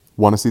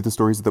Want to see the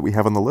stories that we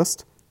have on the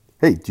list?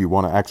 Hey, do you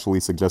want to actually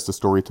suggest a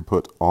story to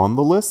put on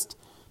the list?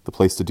 The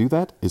place to do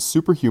that is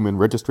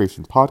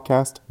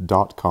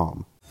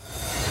superhumanregistrationpodcast.com.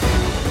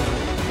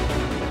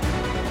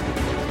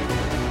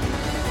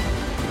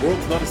 The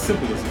world's not as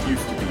simple as it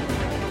used to be.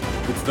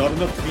 It's not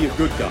enough to be a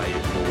good guy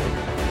anymore.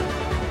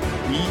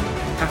 We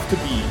have to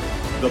be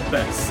the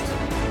best.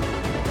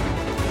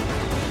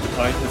 The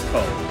time has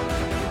come.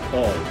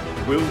 All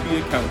will be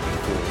accounted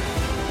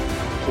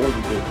for, or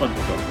we will hunt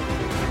them.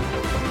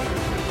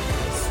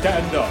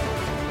 Stand up.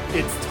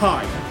 It's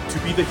time to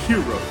be the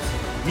heroes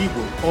we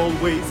were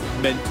always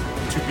meant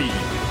to be.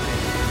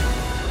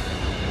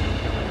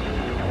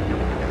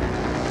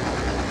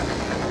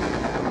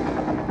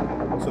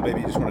 So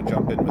maybe you just want to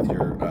jump in with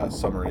your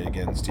summary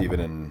again,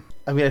 Stephen, and...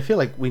 I mean, I feel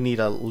like we need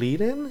a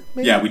lead-in,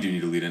 maybe? Yeah, we do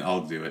need a lead-in.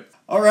 I'll do it.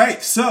 All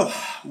right, so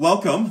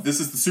welcome.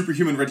 This is the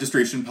Superhuman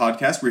Registration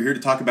Podcast. We're here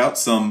to talk about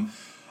some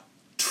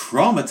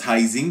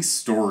traumatizing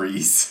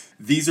stories.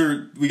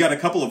 We got a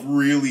couple of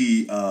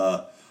really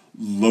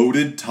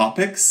loaded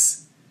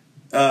topics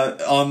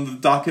on the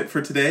docket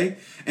for today,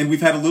 and we've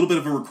had a little bit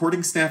of a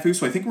recording snafu,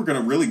 so I think we're going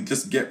to really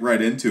just get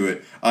right into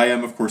it. I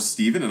am, of course,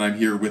 Steven, and I'm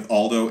here with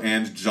Aldo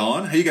and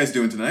John. How you guys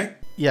doing tonight?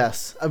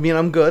 Yes. I mean,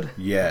 I'm good.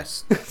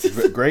 Yes.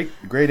 Great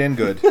and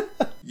good.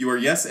 You are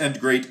yes and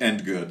great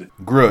and good.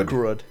 Good.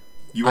 Good.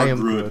 You are I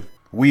am good. good.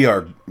 We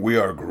are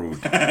Groot.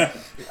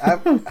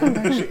 I'm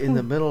actually in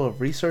the middle of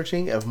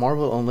researching if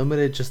Marvel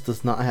Unlimited just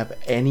does not have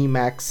any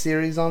Max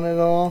series on it at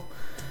all.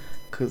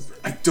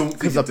 I don't think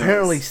Because it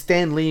apparently does.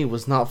 Stan Lee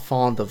was not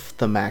fond of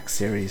the Max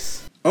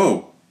series.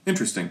 Oh,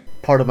 interesting.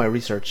 Part of my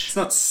research. It's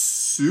not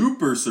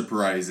super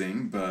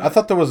surprising, but... I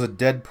thought there was a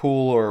Deadpool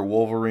or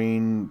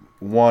Wolverine,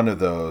 one of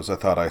those I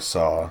thought I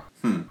saw.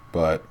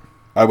 But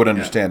I would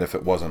understand if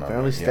it wasn't on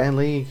Apparently there. Stan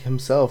Lee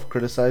himself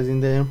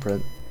criticizing the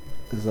imprint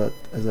is a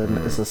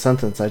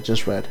sentence I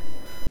just read.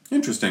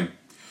 Interesting.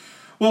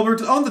 Well, we're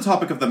on the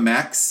topic of the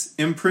Max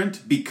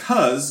imprint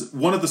because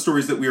one of the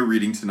stories that we are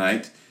reading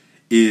tonight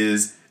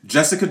is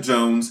Jessica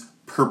Jones'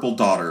 Purple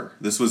Daughter.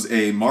 This was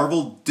a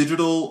Marvel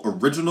Digital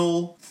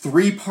original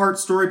 3-part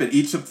story, but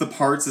each of the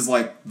parts is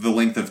like the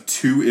length of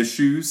 2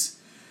 issues.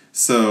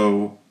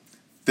 So,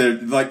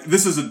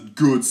 this is a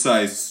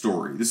good-sized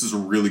story. This is a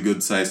really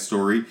good-sized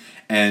story,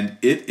 and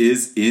it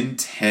is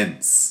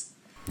intense.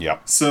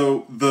 Yep.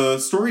 So, the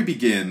story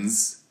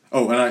begins...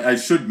 Oh, and I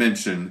should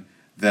mention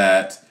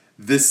that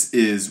this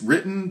is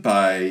written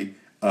by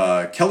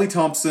Kelly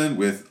Thompson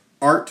with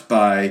art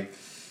by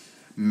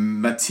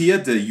Mattia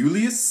de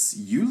Ulis?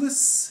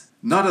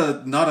 Not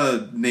a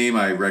name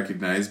I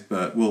recognize,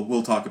 but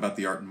we'll talk about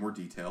the art in more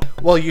detail.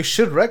 Well, you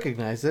should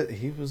recognize it.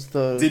 He was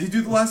the... Did he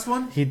do the last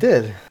one? He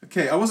did.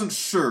 Okay, I wasn't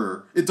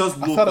sure. It does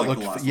look I thought like it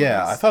looked the last one.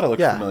 yeah, I thought it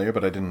looked Yeah. familiar,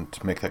 but I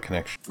didn't make that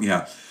connection.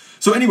 Yeah.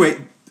 So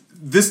anyway,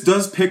 this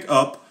does pick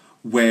up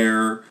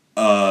where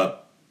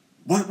what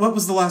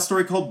was the last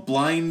story called?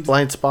 Blind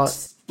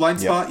Spot.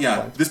 Blind Spot?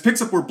 Yeah. This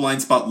picks up where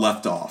Blind Spot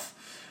left off.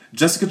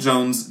 Jessica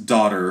Jones'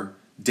 daughter,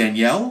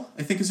 Danielle,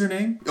 I think is her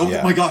name. Oh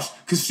Yeah. my gosh,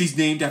 because she's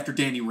named after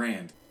Danny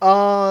Rand.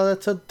 Oh,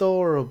 that's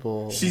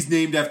adorable. She's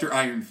named after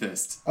Iron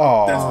Fist.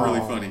 Oh, That's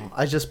really funny.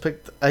 I just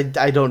picked...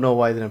 I don't know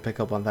why I didn't pick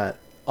up on that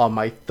on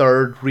my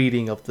 3rd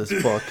reading of this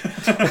book.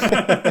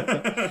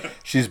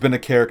 she's been a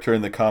character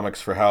in the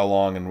comics for how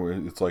long?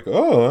 And it's like,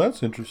 oh,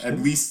 that's interesting. At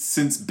least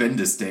since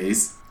Bendis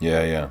days.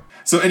 Yeah.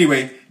 So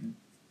anyway,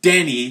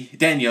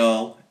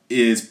 Danielle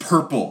is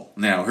purple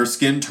now. Her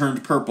skin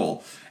turned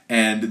purple.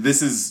 And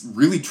this is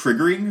really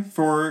triggering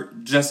for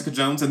Jessica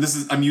Jones. And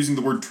I'm using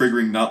the word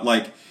triggering not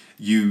like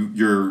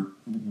your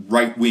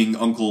right-wing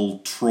uncle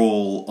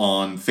troll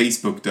on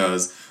Facebook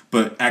does,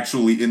 but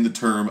actually in the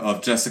term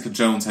of Jessica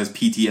Jones has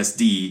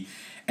PTSD,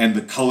 and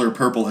the color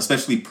purple,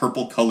 especially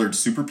purple-colored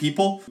super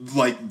people,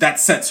 like, that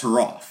sets her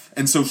off.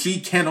 And so she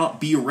cannot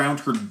be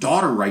around her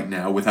daughter right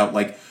now without,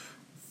 like,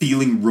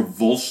 feeling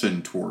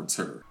revulsion towards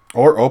her.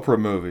 Or Oprah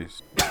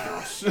movies.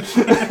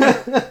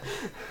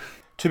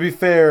 To be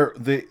fair,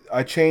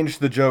 I changed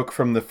the joke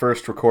from the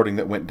first recording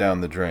that went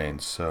down the drain,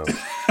 so...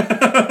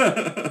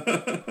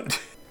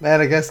 Man,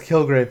 I guess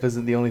Kilgrave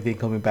isn't the only thing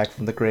coming back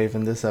from the grave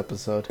in this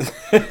episode.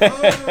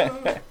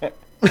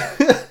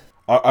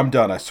 I'm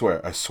done, I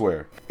swear.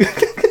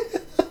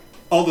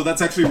 Although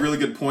that's actually a really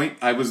good point.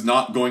 I was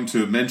not going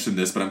to mention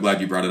this, but I'm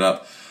glad you brought it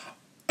up.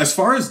 As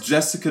far as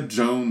Jessica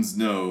Jones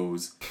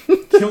knows,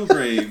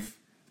 Kilgrave,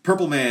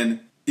 Purple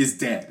Man, is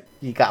dead.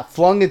 He got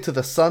flung into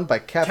the sun by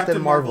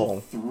Captain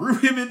Marvel. Threw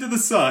him into the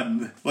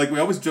sun, like we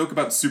always joke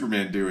about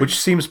Superman doing. Which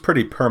seems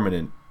pretty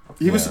permanent.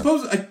 He was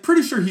I'm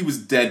pretty sure he was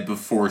dead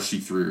before she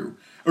threw.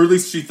 Or at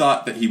least she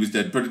thought that he was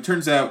dead. But it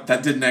turns out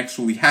that didn't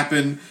actually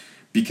happen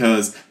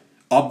because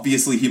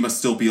obviously he must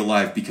still be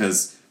alive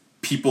because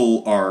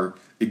people are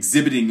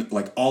exhibiting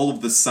like all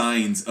of the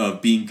signs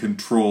of being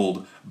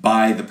controlled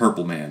by the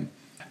Purple Man.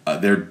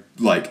 They're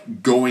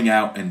like going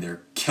out and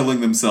they're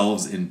killing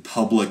themselves in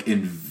public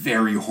in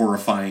very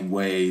horrifying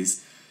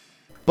ways.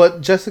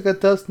 But Jessica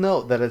does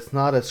note that it's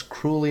not as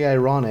cruelly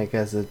ironic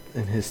as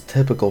in his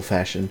typical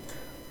fashion.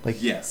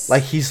 Yes.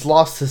 Like he's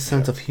lost his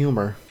sense of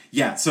humor.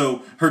 Yeah,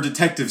 so her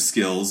detective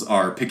skills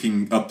are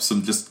picking up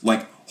some just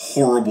like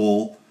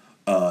horrible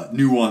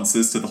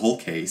nuances to the whole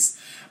case.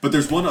 But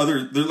there's one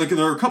other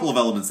there are a couple of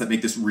elements that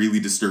make this really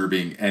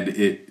disturbing, and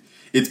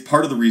it's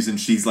part of the reason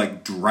she's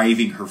like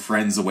driving her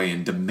friends away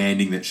and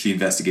demanding that she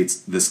investigates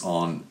this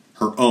on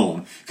her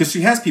own, because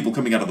she has people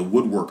coming out of the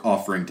woodwork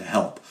offering to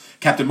help.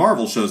 Captain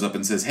Marvel shows up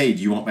and says, "Hey,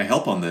 do you want my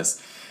help on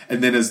this?"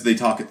 And then as they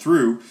talk it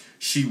through,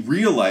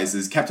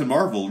 Captain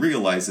Marvel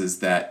realizes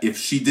that if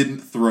she didn't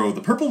throw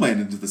the Purple Man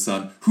into the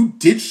sun, who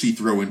did she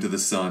throw into the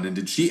sun? And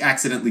did she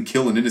accidentally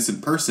kill an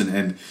innocent person?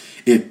 And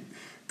it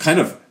kind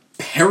of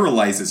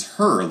paralyzes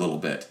her a little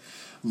bit.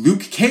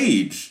 Luke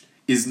Cage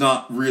is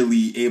not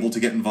really able to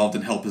get involved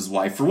and help his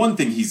wife. For one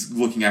thing, he's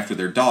looking after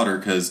their daughter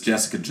because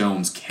Jessica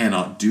Jones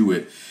cannot do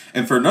it.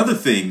 And for another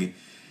thing,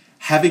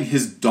 having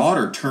his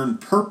daughter turn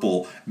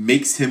purple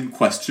makes him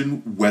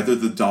question whether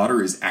the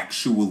daughter is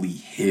actually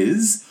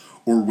his,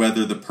 or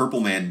whether the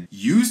Purple Man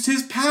used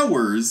his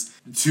powers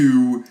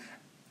to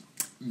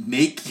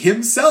make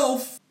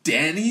himself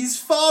Danny's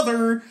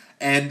father,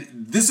 and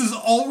this is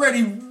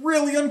already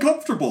really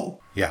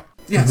uncomfortable. Yeah.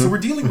 Yeah, so we're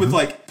dealing with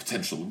like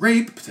potential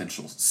rape,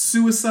 potential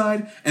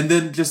suicide, and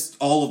then just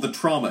all of the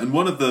trauma. And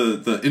one of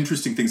the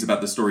interesting things about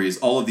the story is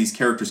all of these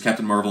characters,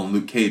 Captain Marvel and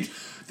Luke Cage,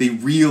 they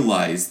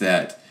realize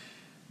that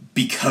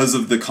because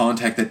of the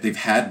contact that they've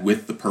had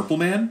with the Purple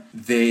Man,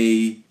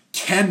 they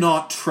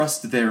cannot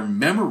trust their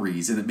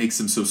memories, and it makes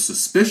them so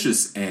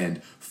suspicious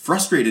and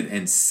frustrated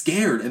and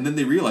scared. And then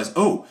they realize,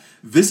 oh,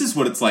 this is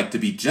what it's like to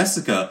be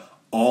Jessica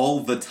all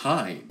the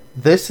time.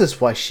 This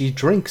is why she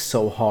drinks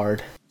so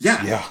hard.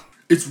 Yeah.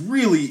 It's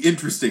really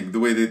interesting the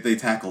way that they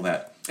tackle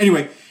that.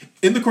 Anyway,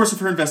 in the course of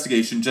her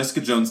investigation, Jessica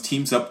Jones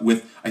teams up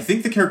with, I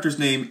think the character's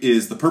name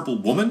is the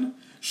Purple Woman.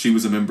 She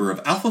was a member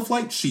of Alpha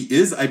Flight. She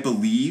is, I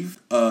believe,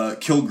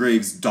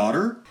 Kilgrave's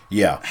daughter.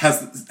 Yeah.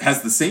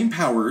 Has the same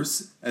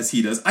powers as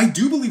he does. I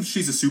do believe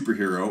she's a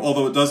superhero,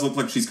 although it does look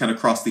like she's kind of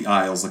crossed the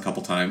aisles a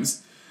couple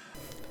times.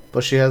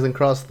 But she hasn't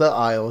crossed the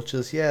aisle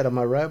just yet. Am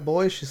I right,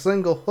 boy? She's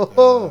single. Ho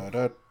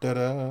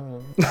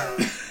ho!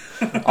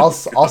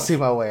 I'll see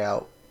my way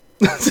out.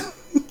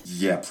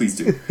 Yeah, please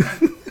do.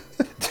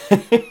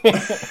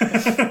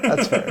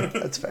 That's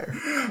fair.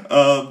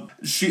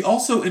 She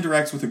also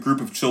interacts with a group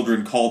of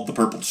children called the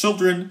Purple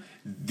Children.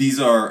 These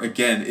are,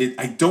 again,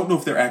 I don't know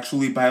if they're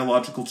actually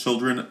biological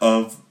children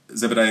of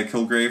Zebediah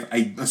Kilgrave.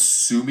 I'm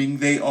assuming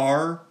they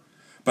are,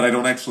 but I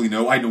don't actually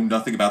know. I know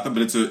nothing about them,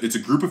 but it's a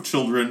group of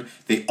children.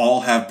 They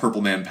all have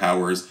Purple Man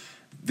powers.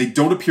 They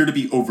don't appear to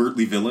be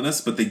overtly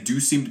villainous, but they do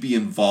seem to be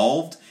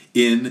involved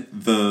in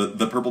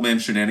the Purple Man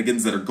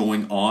shenanigans that are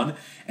going on,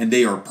 and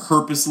they are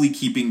purposely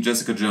keeping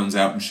Jessica Jones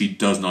out, and she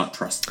does not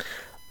trust them.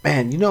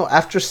 Man,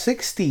 after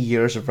 60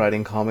 years of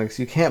writing comics,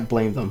 you can't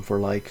blame them for,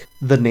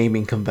 the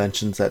naming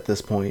conventions at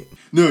this point.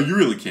 No, you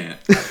really can't.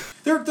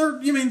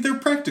 They're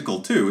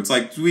practical, too. It's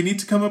like, do we need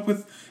to come up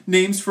with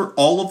names for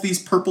all of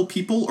these purple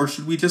people, or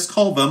should we just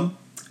call them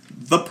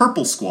the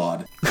Purple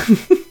Squad?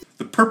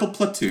 The Purple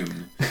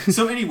Platoon.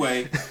 So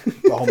anyway...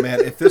 Oh, man,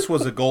 if this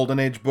was a Golden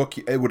Age book,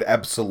 it would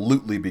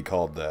absolutely be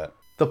called that.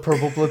 The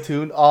Purple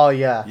Platoon? Oh,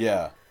 yeah.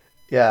 Yeah.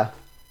 Yeah.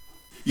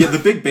 Yeah, The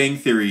Big Bang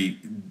Theory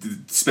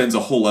spends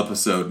a whole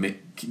episode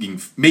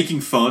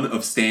making fun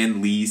of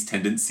Stan Lee's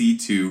tendency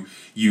to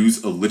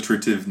use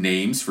alliterative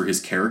names for his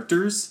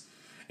characters.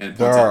 And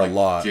there are a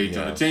lot. J.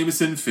 Jonah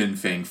Jameson, Fin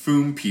Fang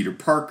Foom, Peter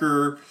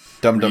Parker,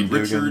 Dum Dum Reed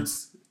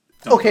Richards.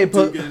 Okay,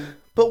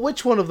 but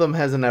which one of them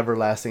has an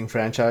everlasting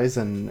franchise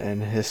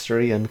and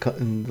history in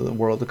the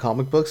world of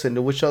comic books, and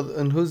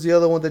who's the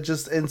other one that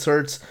just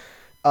inserts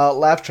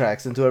laugh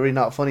tracks into every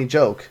not funny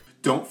joke?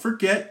 Don't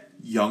forget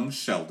Young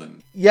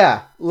Sheldon.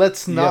 Yeah,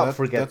 let's not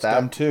forget that's that.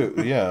 them too.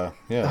 Yeah.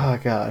 Oh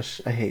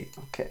gosh, I hate.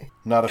 Okay.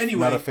 Not a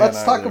fan.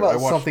 Let's talk about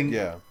watched, something.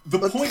 Yeah.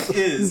 The point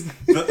is,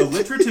 the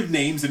alliterative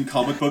names in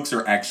comic books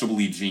are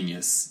actually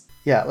genius.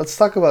 Yeah, let's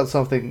talk about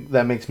something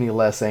that makes me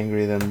less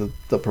angry than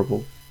the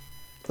purple.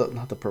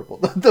 Not the purple.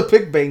 The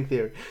Big Bang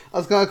Theory. I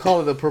was gonna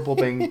call it the Purple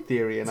Bang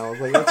Theory, and I was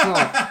like, that's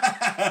not.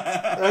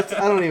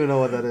 I don't even know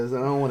what that is,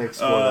 and I don't want to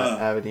explore that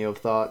avenue of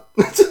thought.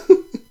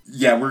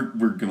 Yeah,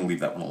 we're gonna leave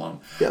that one alone.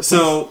 Yeah,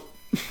 so,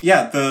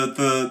 yeah,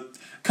 the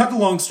cut the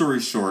long story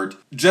short,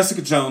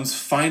 Jessica Jones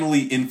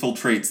finally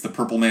infiltrates the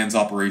Purple Man's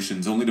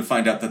operations, only to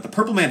find out that the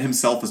Purple Man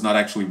himself is not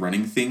actually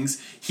running things.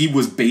 He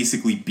was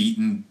basically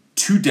beaten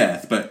to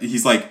death, but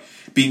he's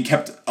being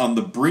kept on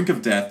the brink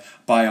of death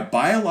by a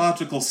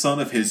biological son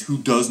of his who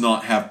does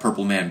not have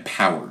Purple Man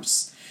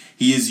powers.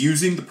 He is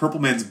using the Purple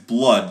Man's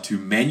blood to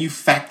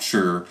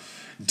manufacture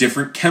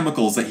different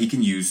chemicals that he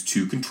can use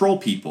to control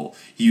people.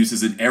 He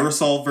uses an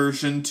aerosol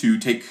version to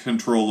take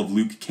control of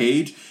Luke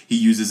Cage. He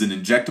uses an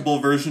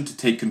injectable version to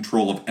take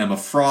control of Emma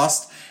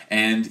Frost.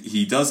 And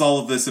he does all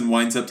of this and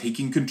winds up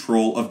taking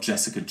control of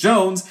Jessica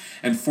Jones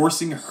and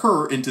forcing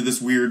her into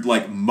this weird,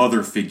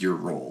 mother figure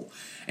role.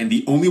 And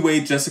the only way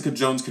Jessica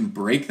Jones can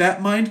break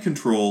that mind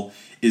control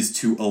is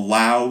to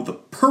allow the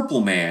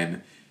Purple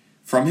Man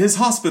from his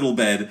hospital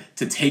bed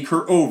to take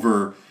her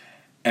over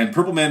And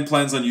Purple Man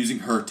plans on using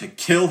her to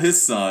kill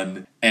his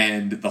son,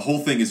 and the whole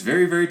thing is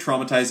very, very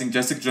traumatizing.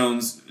 Jessica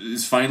Jones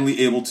is finally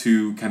able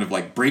to kind of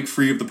like break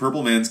free of the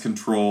Purple Man's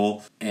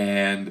control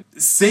and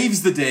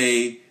saves the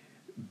day,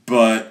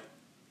 but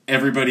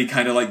everybody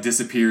kind of like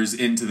disappears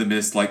into the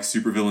mist like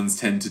supervillains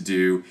tend to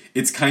do.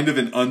 It's kind of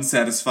an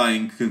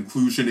unsatisfying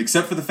conclusion,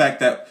 except for the fact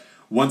that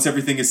once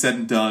everything is said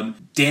and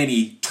done,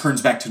 Danny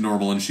turns back to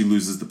normal and she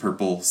loses the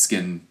purple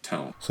skin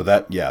tone. So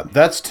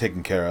that's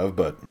taken care of,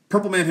 but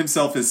Purple Man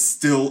himself is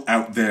still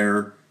out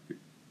there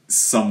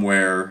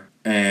somewhere,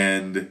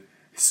 and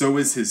so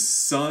is his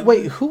son.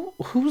 Wait,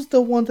 who's the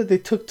one that they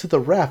took to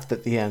the raft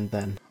at the end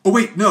then? Oh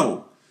wait,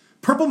 no.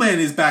 Purple Man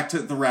is back to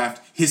the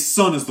raft. His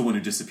son is the one who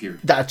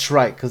disappeared. That's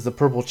right, because the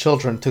purple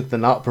children took the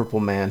not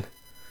purple man.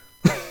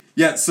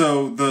 Yeah,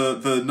 so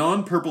the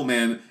non-Purple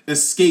Man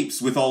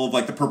escapes with all of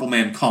like the Purple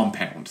Man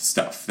compound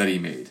stuff that he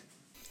made.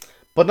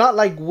 But not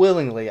like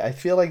willingly. I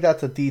feel like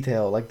that's a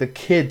detail. Like the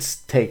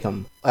kids take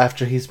him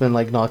after he's been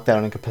like knocked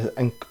out and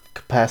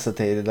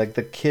incapacitated. Like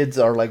the kids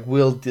are like,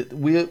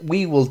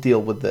 we will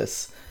deal with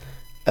this,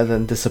 and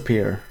then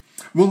disappear.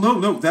 Well,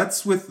 no,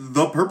 that's with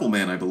the Purple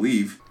Man, I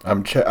believe.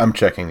 I'm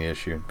checking the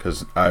issue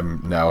because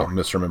I'm now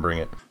misremembering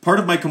it. Part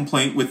of my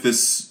complaint with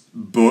this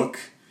book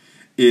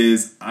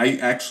is I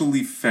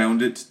actually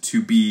found it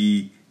to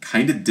be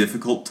kind of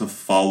difficult to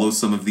follow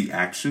some of the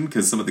action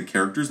because some of the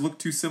characters look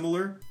too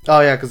similar.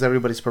 Oh yeah, because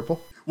everybody's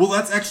purple. Well,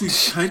 that's actually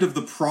kind of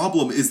the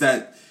problem, is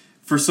that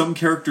for some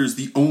characters,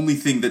 the only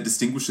thing that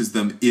distinguishes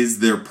them is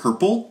their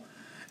purple.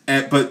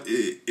 But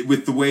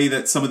with the way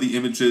that some of the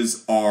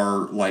images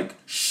are like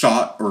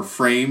shot or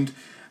framed,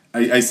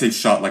 I say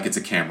shot like it's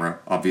a camera.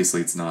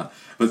 Obviously, it's not.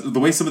 But the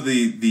way some of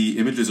the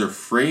images are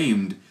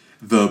framed,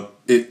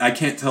 I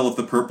can't tell if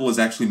the purple is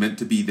actually meant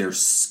to be their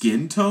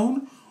skin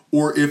tone,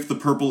 or if the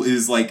purple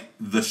is like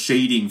the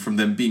shading from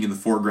them being in the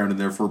foreground and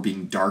therefore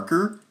being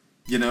darker.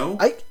 You know,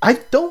 I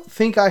don't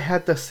think I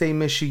had the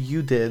same issue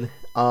you did.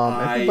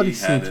 Everybody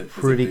seemed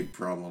pretty. As a big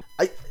problem.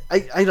 I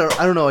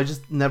don't know. I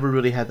just never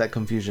really had that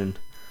confusion.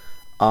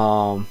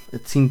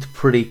 It seemed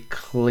pretty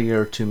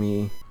clear to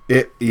me.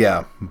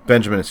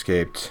 Benjamin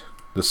escaped.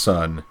 The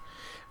son,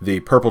 the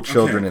purple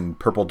children and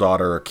purple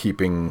daughter are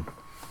keeping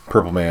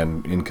Purple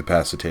Man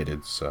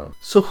incapacitated. So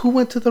who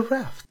went to the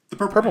raft? The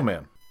Purple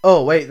Man.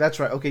 Oh wait, that's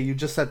right. Okay, you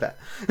just said that.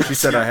 She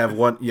said I have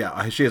one.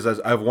 Yeah, she says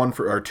I have one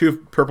or two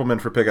Purple Men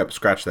for pickup.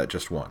 Scratch that,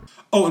 just one.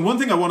 Oh, and one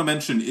thing I want to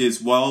mention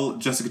is while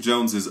Jessica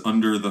Jones is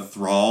under the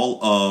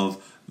thrall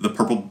of the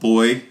purple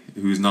boy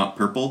who's not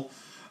purple,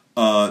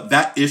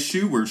 that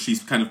issue where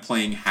she's kind of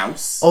playing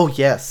house. Oh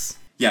yes.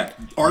 Yeah,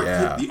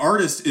 the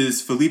artist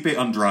is Felipe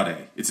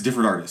Andrade. It's a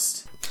different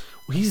artist.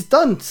 He's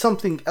done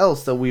something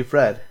else that we've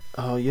read.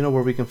 Oh, you know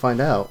where we can find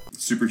out?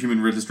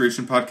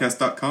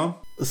 SuperhumanRegistrationPodcast.com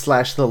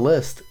 / the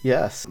list,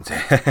 yes.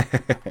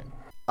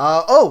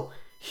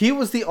 He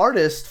was the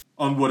artist.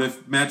 On What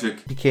If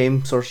Magic.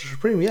 Became Sorcerer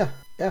Supreme, yeah.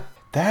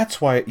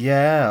 That's why,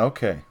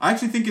 okay. I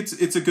actually think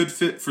it's a good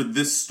fit for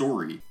this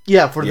story.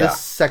 Yeah, for this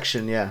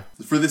section, yeah.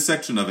 For this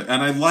section of it.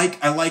 And I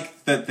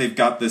like that they've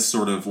got this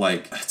sort of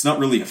like, it's not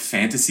really a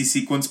fantasy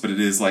sequence, but it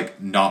is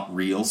like not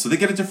real. So they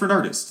get a different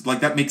artist.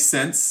 Like that makes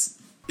sense.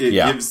 It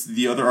gives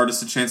the other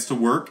artist a chance to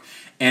work,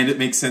 and it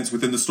makes sense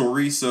within the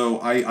story. So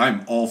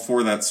I'm all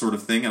for that sort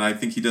of thing, and I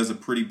think he does a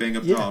pretty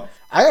bang-up job.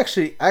 I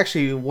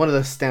actually one of the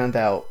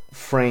standout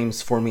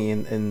frames for me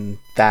in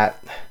that...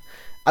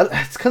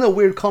 it's kind of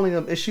weird calling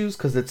them issues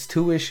because it's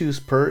 2 issues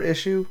per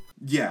issue.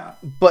 Yeah.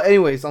 But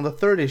anyways, on the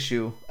 3rd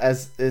issue,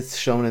 as it's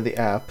shown in the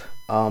app,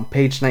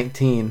 page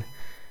 19,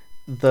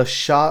 the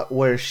shot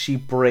where she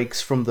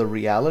breaks from the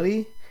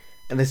reality,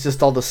 and it's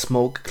just all the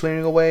smoke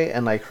clearing away,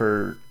 and like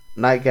her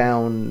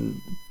nightgown,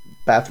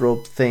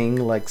 bathrobe thing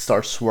like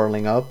starts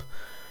swirling up.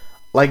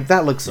 Like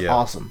that looks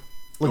awesome.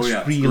 Looks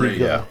really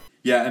good.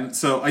 Yeah, and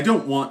so I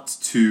don't want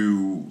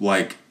to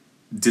like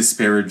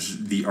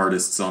disparage the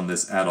artists on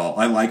this at all.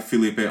 I like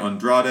Felipe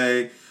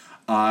Andrade.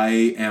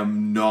 I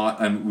am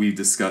not, and we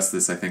discussed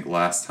this I think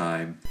last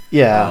time.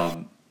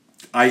 Yeah.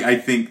 I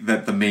think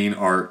that the main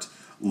art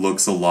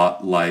looks a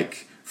lot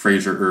like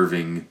Fraser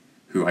Irving,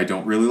 who I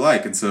don't really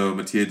like, and so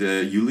Mattia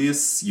de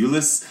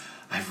Ulis,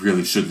 I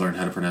really should learn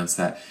how to pronounce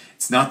that.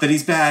 It's not that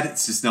he's bad,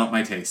 it's just not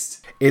my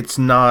taste. It's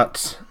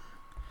not...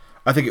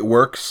 I think it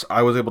works.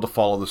 I was able to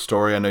follow the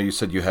story. I know you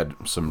said you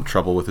had some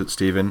trouble with it,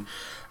 Steven.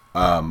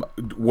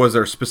 Was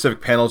there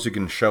specific panels you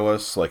can show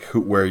us, like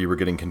where you were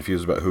getting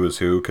confused about who is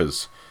who?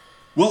 Because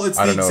it's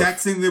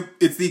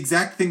the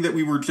exact thing that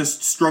we were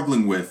just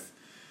struggling with,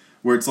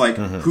 where it's like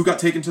who got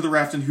taken to the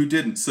raft and who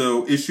didn't.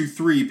 So issue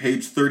 3,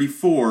 page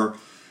 34,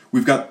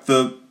 we've got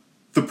the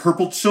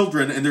purple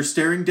children, and they're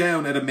staring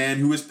down at a man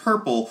who is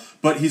purple,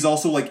 but he's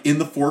also like in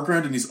the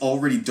foreground and he's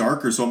already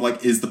darker. So I'm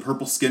like, is the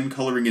purple skin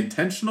coloring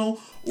intentional,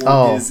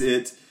 or is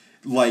it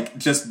like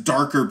just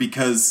darker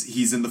because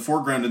he's in the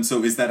foreground, and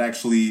so is that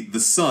actually the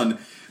sun?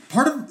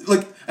 Part of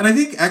and I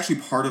think actually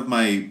part of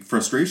my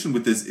frustration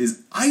with this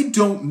is I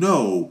don't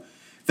know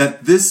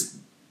that this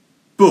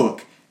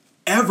book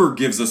ever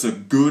gives us a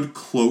good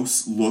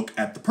close look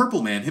at the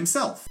Purple Man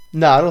himself.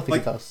 No, I don't think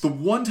Like, it does. the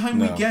one time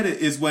No. we get it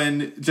is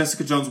when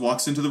Jessica Jones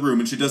walks into the room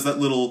and she does that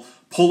little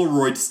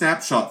Polaroid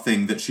snapshot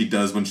thing that she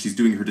does when she's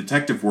doing her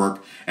detective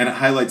work, and it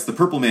highlights the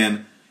Purple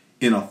Man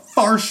in a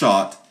far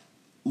shot,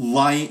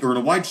 lying, or in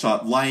a wide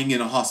shot, lying in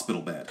a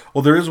hospital bed.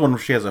 Well, there is one where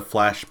she has a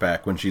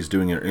flashback when she's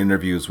doing her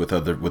interviews with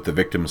the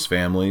victims'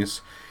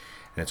 families,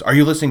 and it's "Are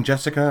you listening,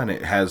 Jessica?" and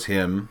it has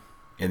him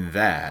in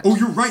that. Oh,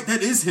 you're right,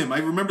 that is him. I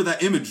remember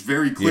that image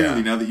very clearly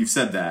Yeah. now that you've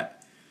said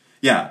that.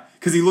 Yeah,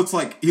 because he looks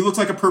like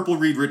a purple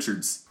Reed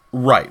Richards.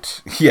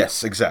 Right.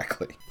 Yes,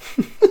 exactly.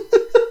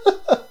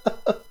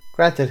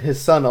 Granted, his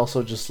son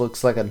also just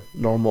looks like a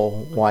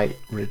normal white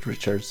Reed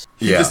Richards.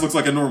 He Yeah. just looks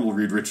like a normal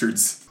Reed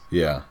Richards.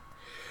 Yeah.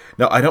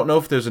 Now, I don't know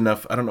if there's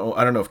enough. I don't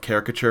know if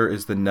caricature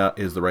is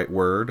the right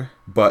word,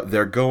 but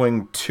they're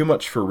going too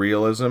much for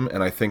realism,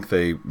 and I think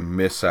they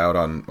miss out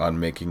on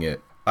making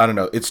it. I don't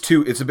know. It's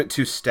a bit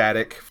too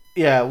static.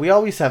 Yeah, we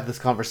always have this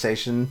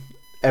conversation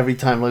every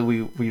time like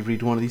we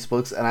read one of these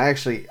books, and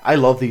I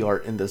love the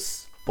art in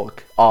this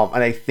book.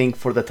 And I think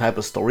for the type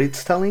of story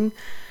it's telling,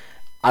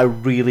 I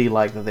really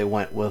like that they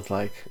went with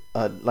like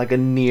a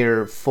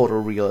near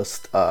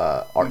photorealist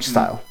art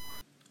style.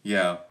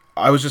 Yeah.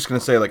 I was just gonna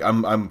say, like,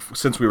 I'm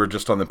since we were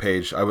just on the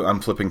page,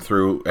 I'm flipping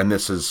through, and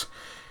this is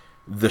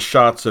the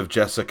shots of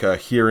Jessica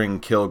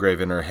hearing Kilgrave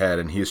in her head,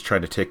 and he's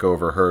trying to take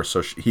over her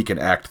so he can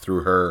act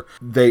through her.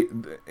 They,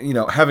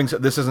 having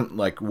said this isn't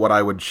like what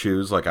I would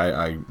choose. Like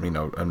I'm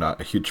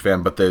not a huge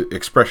fan, but the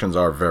expressions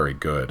are very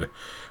good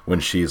when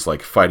she's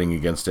like fighting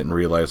against it and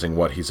realizing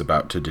what he's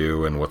about to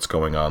do and what's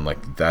going on.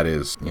 Like that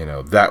is,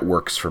 that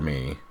works for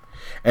me,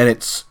 and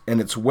it's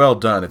well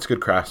done. It's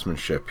good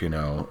craftsmanship,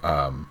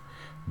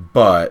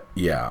 But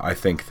yeah, I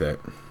think that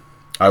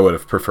I would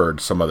have preferred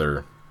some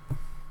other.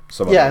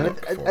 Yeah,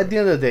 look and for at it. the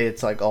end of the day,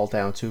 it's like all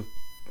down to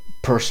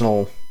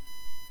personal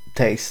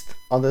taste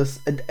on this.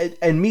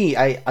 And me,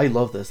 I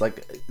love this.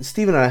 Like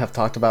Steven and I have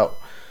talked about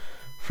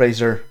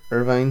Fraser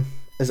Irvine.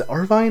 Is it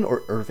Irvine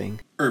or Irving?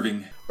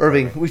 Irving.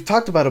 Irving. We've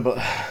talked about it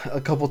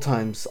a couple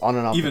times on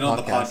and off. Even the on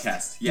the podcast.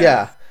 podcast.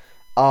 Yeah.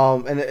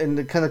 And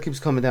it kind of keeps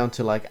coming down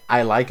to like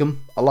I like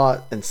him a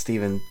lot and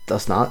Steven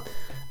does not.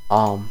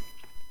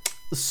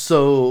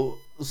 So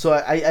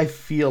I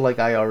feel like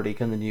I already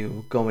kind of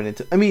knew going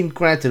into. I mean,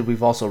 granted,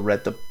 we've also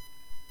read the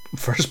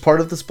first part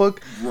of this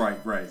book,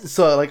 Right.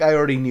 so like I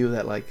already knew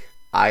that like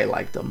I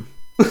liked him.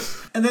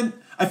 And then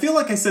I feel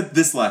like I said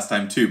this last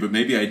time too, but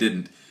maybe I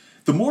didn't.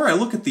 The more I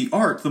look at the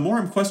art, the more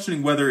I'm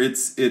questioning whether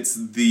it's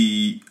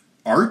the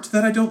art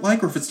that I don't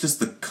like or if it's just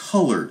the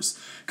colors.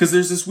 Because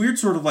there's this weird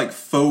sort of like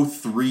faux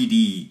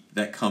 3D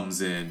that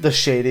comes in. The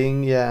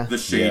shading, yeah. The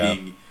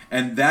shading.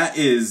 And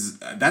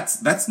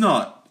that's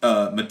not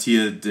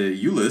Mattia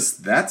de Ulis.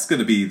 That's going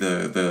to be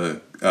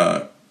the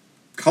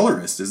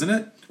colorist, isn't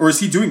it? Or is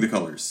he doing the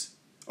colors?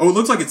 Oh, it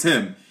looks like it's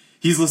him.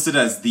 He's listed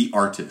as the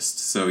artist.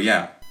 So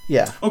yeah.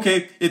 Yeah.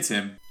 Okay, it's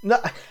him. No,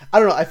 I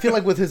don't know. I feel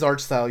like with his art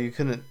style,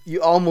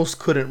 you almost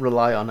couldn't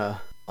rely on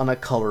a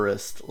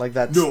colorist. Like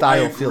that No, I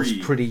style agree. feels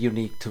pretty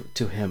unique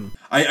to him.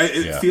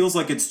 It feels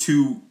like it's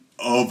too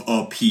of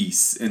a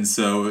piece, and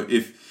so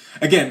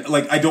again,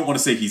 like I don't want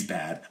to say he's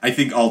bad. I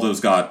think Aldo's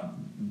got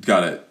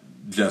it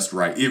just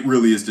right. It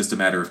really is just a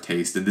matter of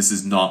taste, and this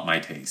is not my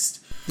taste.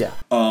 Yeah.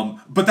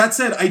 But that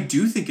said, I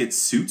do think it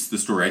suits the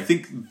story. I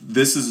think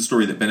this is a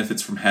story that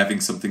benefits from having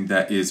something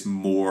that is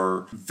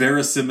more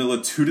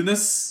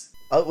verisimilitudinous.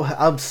 Oh,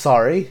 I'm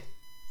sorry.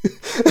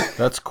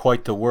 That's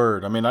quite the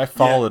word. I mean, I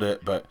followed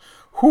it, but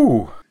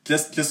whew.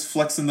 Just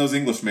flexing those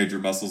English major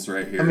muscles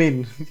right here. I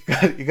mean,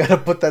 you gotta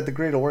put that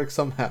degree to work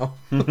somehow.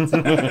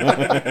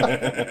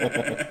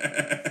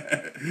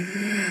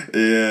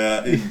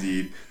 Yeah,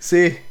 indeed.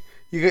 See,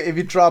 if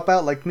you drop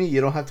out like me,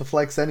 you don't have to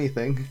flex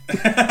anything.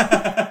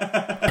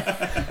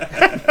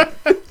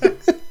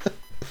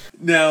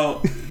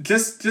 Now,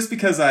 just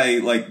because I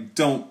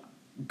don't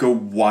go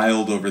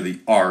wild over the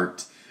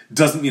art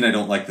doesn't mean I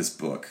don't like this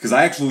book, because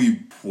I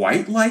actually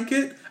quite like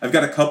it. I've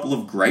got a couple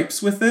of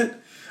gripes with it,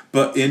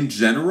 but in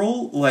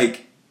general,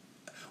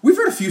 we've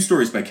read a few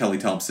stories by Kelly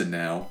Thompson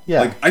now.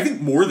 Yeah. I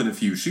think more than a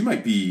few. She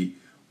might be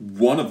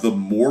one of the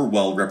more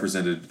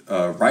well-represented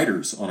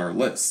writers on our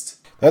list.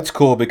 That's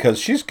cool because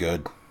she's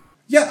good.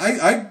 Yeah,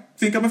 I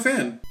think I'm a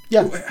fan.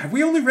 Yeah. Have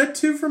we only read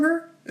 2 from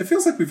her? It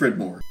feels like we've read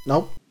more.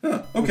 Nope.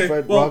 Huh, We've okay.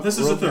 read Well, Rogue- this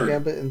is a Rogue and third.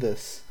 Gambit and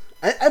this.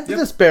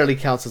 This barely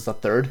counts as a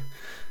third,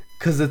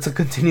 because it's a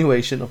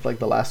continuation of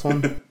the last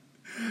one.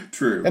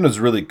 True. And it was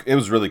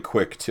really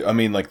quick too. I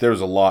mean, there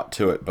was a lot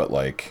to it, but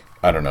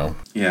I don't know.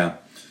 Yeah.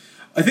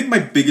 I think my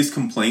biggest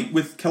complaint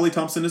with Kelly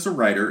Thompson as a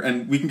writer,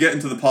 and we can get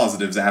into the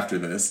positives after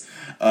this,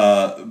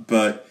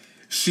 but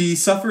she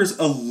suffers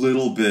a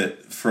little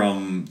bit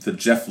from the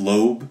Jeff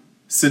Loeb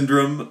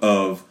syndrome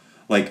of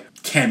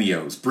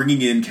cameos,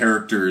 bringing in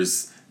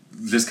characters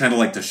just kind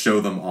of to show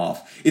them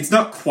off. It's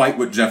not quite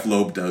what Jeff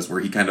Loeb does, where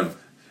he kind of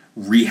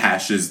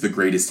rehashes the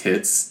greatest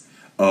hits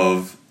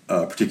of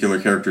a particular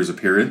character's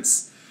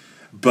appearance,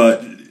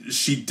 but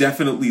she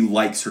definitely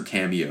likes her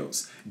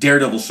cameos.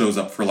 Daredevil shows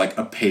up for like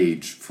a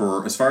page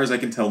for, as far as I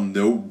can tell,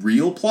 no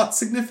real plot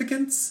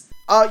significance.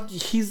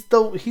 He's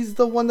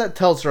the one that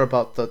tells her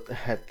about the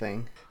head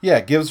thing. Yeah,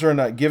 gives her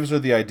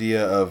the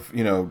idea of,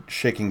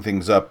 shaking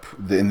things up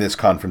in this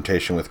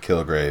confrontation with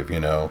Kilgrave,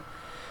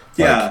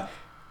 Yeah.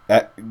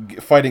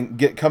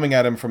 Coming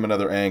at him from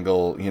another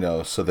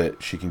angle, so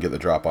that she can get the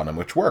drop on him,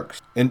 which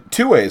works in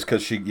two ways,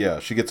 because she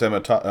gets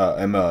Emma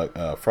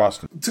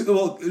Frost.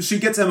 Well, she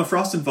gets Emma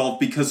Frost involved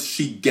because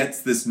she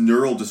gets this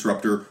neural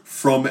disruptor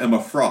from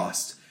Emma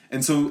Frost.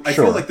 And so I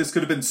feel like this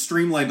could have been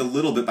streamlined a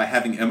little bit by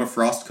having Emma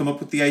Frost come up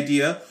with the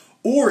idea,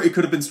 or it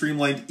could have been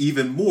streamlined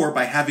even more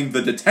by having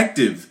the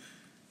detective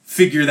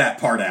figure that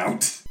part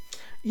out.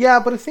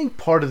 Yeah, but I think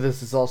part of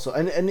this is also,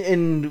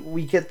 and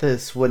we get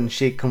this when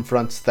she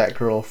confronts that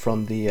girl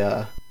from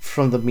the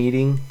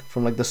meeting,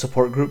 from like the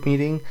support group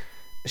meeting.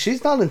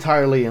 She's not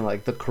entirely in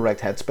like the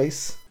correct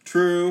headspace.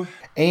 True.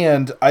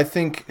 And I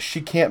think she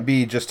can't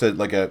be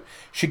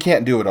she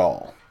can't do it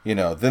all.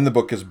 Then the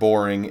book is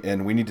boring,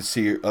 and we need to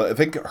see. I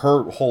think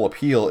her whole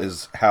appeal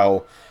is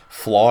how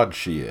flawed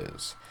she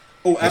is.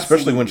 Oh, absolutely.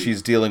 Especially when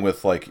she's dealing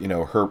with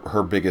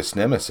her biggest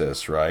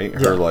nemesis, right?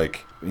 Her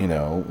like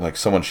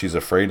someone she's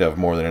afraid of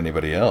more than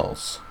anybody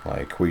else.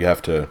 Like we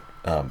have to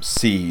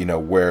see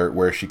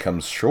where she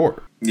comes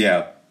short.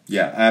 Yeah,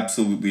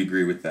 absolutely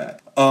agree with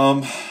that.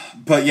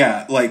 But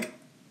yeah, like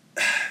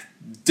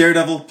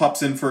Daredevil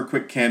pops in for a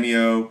quick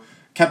cameo.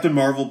 Captain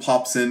Marvel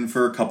pops in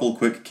for a couple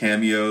quick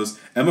cameos.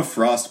 Emma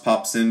Frost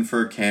pops in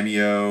for a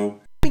cameo.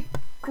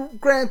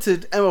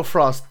 Granted, Emma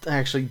Frost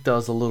actually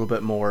does a little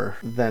bit more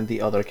than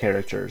the other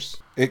characters.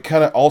 It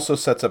kind of also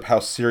sets up how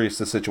serious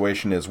the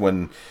situation is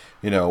when,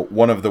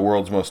 one of the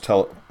world's most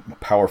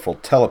powerful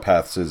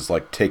telepaths is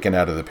like taken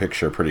out of the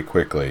picture pretty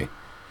quickly.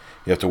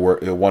 You have to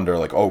wonder,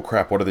 like, oh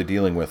crap, what are they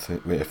dealing with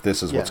if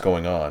this is what's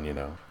going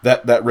on?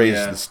 That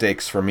raised the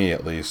stakes for me,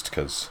 at least,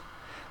 because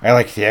I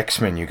like the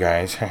X-Men, you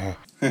guys.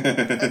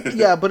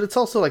 Yeah, but it's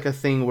also like a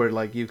thing where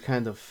like you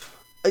kind of.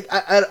 Like,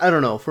 I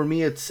don't know. For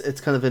me, it's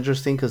kind of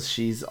interesting because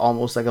she's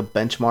almost like a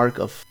benchmark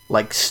of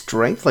like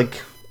strength, like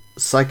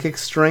psychic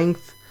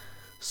strength.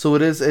 So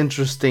it is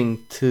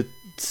interesting to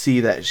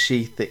see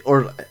that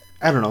or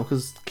I don't know,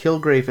 because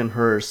Kilgrave and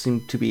her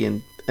seem to be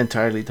in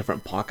entirely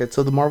different pockets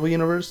of the Marvel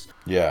universe.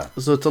 Yeah.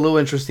 So it's a little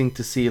interesting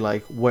to see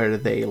like where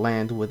they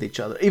land with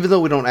each other, even though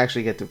we don't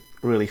actually get to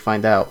really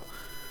find out.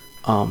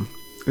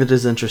 It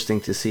is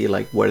interesting to see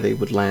like where they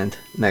would land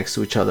next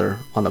to each other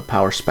on the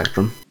power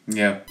spectrum.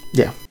 Yeah.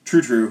 Yeah.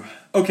 True.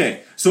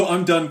 Okay, so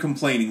I'm done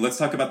complaining. Let's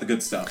talk about the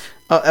good stuff.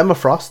 Emma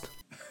Frost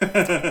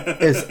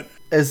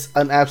is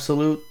an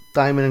absolute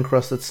diamond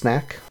encrusted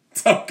snack.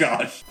 Oh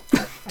gosh.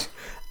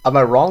 Am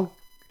I wrong?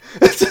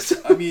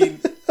 I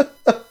mean,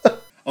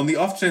 on the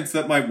off chance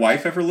that my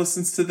wife ever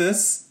listens to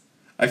this,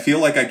 I feel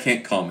like I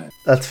can't comment.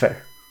 That's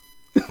fair.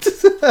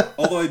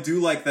 Although I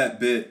do like that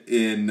bit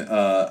in,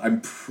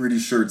 I'm pretty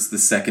sure it's the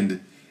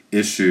second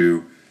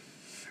issue,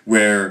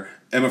 where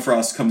Emma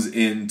Frost comes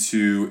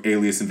into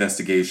Alias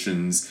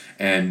Investigations,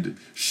 and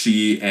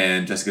she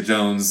and Jessica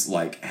Jones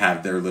like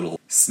have their little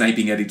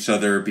sniping at each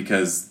other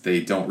because they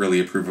don't really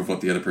approve of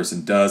what the other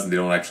person does, and they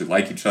don't actually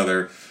like each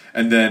other.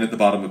 And then at the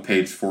bottom of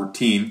page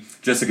 14,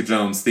 Jessica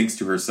Jones thinks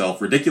to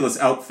herself, ridiculous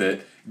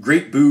outfit,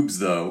 great boobs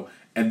though.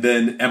 And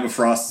then Emma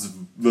Frost's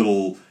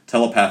little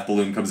telepath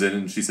balloon comes in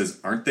and she says,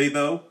 aren't they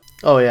though?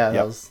 Oh yeah,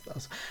 that was...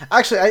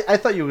 Actually, I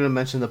thought you were going to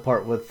mention the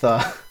part with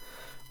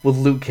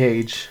Luke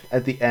Cage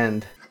at the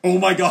end. Oh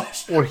my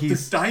gosh, or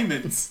he's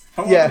diamonds.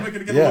 How am I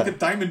going to get a look at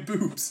diamond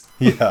boobs?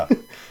 Yeah.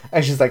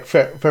 And she's like,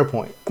 fair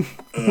point.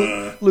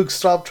 Luke,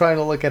 stop trying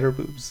to look at her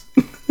boobs.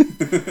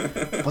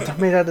 But they're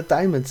made out of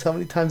diamonds. How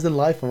many times in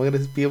life am I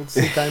going to be able to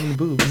see diamond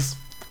boobs?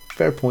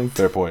 Fair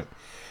point.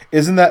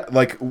 Isn't that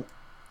like...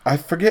 I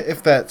forget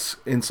if that's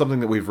in something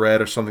that we've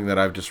read or something that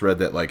I've just read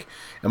that like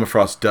Emma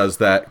Frost does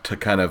that to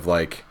kind of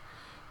like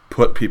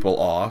put people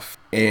off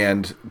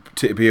and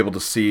to be able to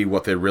see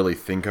what they really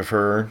think of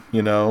her,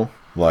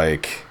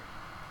 like,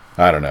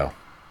 I don't know.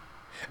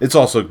 It's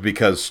also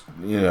because,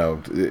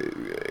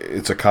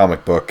 it's a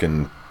comic book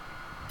and,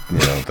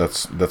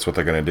 that's what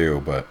they're going to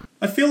do, but...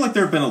 I feel like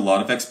there have been a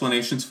lot of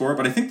explanations for it,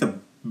 but I think the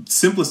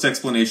simplest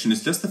explanation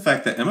is just the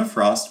fact that Emma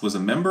Frost was a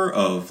member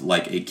of,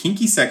 like, a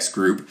kinky sex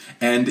group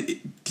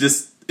and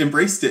just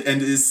embraced it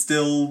and is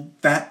still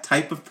that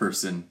type of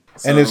person.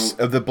 So... And is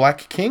the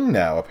Black King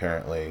now,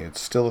 apparently.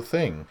 It's still a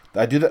thing.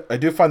 I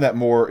do find that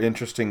more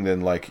interesting than,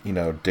 like,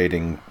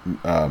 dating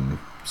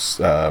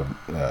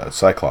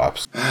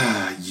Cyclops.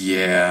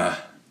 Yeah.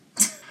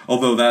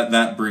 Although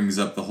that brings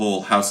up the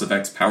whole House of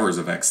X, Powers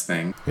of X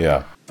thing.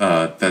 Yeah.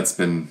 That's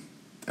been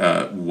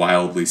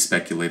wildly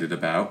speculated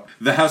about.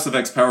 The House of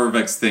X, Power of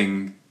X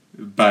thing,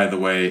 by the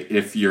way,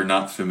 if you're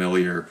not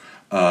familiar,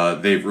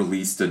 they've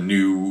released a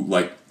new,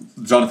 like,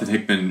 Jonathan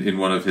Hickman in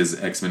one of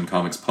his X-Men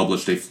comics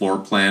published a floor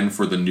plan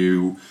for the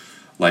new,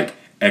 like,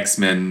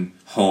 X-Men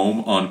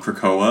home on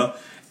Krakoa,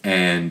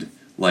 and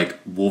like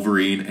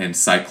Wolverine and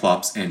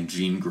Cyclops and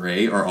Jean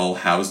Grey are all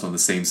housed on the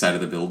same side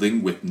of the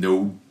building with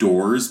no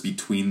doors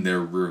between their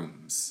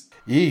rooms.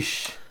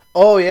 Yeesh.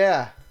 Oh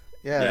yeah.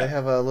 Yeah, Yeah. they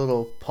have a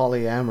little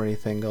polyamory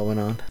thing going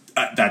on.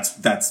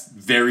 That's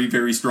very,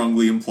 very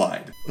strongly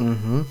implied.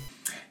 Mm-hmm.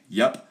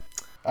 Yep.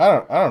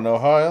 I don't know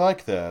how I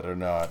like that or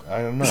not.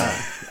 I don't know.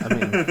 I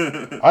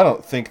mean, I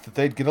don't think that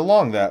they'd get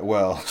along that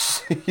well.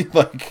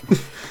 Like,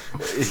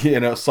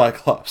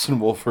 Cyclops and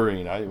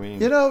Wolverine. I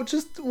mean,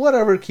 just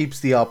whatever keeps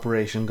the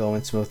operation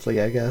going smoothly,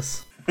 I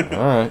guess. all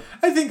right.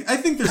 I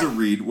think there's a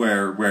read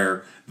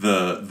where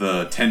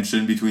the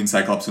tension between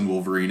Cyclops and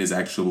Wolverine is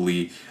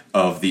actually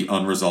of the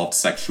unresolved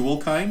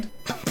sexual kind.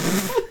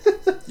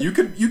 You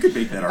could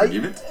make that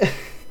argument.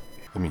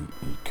 I mean,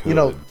 you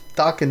could.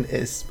 Daken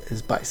is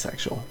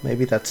bisexual.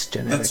 Maybe that's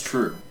genetic. That's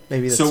true.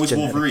 Maybe that's so is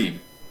genetic. Wolverine.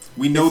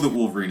 We know that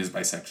Wolverine is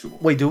bisexual.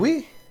 Wait, do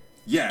we?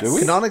 Yes. Do we?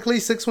 Canonically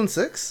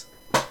 616?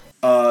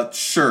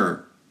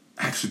 Sure.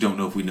 I actually don't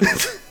know if we know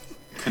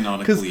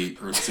canonically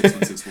Earth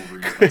 616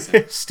 Wolverine is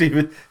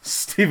bisexual.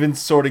 Steven's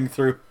sorting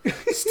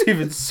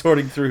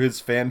through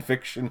his fan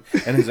fiction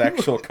and his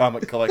actual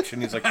comic collection.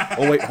 He's like,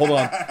 oh wait, hold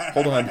on,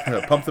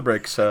 pump the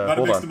brakes. Might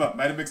Hold have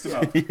on. mixed them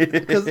up.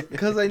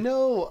 Because I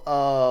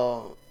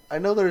know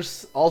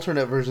there's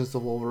alternate versions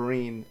of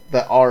Wolverine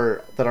that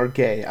are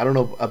gay. I don't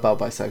know about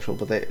bisexual,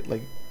 but they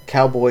like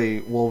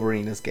Cowboy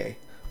Wolverine is gay.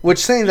 Which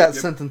saying that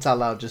sentence out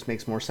loud just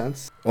makes more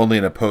sense. Only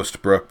in a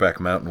post Brokeback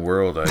Mountain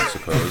world, I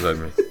suppose. I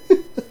mean,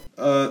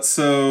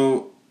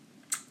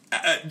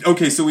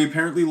 Okay, so we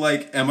apparently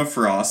like Emma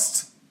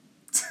Frost.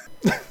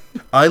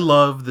 I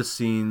love the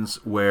scenes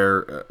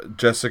where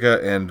Jessica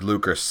and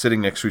Luke are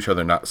sitting next to each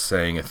other, not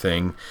saying a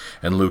thing,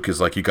 and Luke is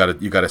like, "You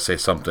gotta say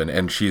something,"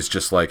 and she's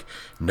just like,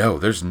 "No,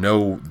 there's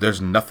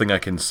nothing I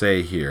can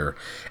say here,"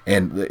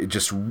 and it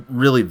just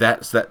really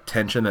that's that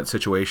tension, that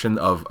situation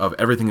of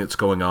everything that's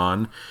going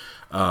on.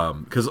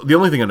 Because the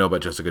only thing I know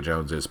about Jessica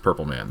Jones is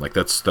Purple Man, like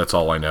that's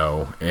all I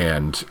know,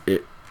 and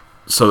it.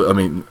 So I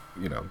mean,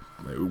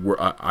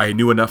 I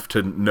knew enough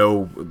to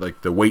know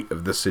like the weight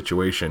of this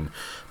situation,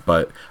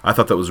 but I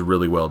thought that was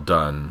really well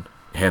done,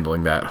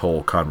 handling that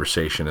whole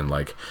conversation. And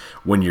like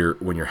when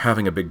you're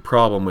having a big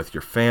problem with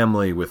your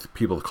family, with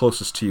people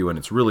closest to you, and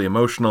it's really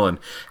emotional, and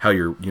how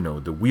you're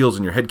the wheels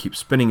in your head keep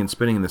spinning and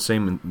spinning in the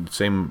same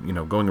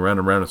going around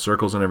and around in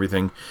circles and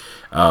everything.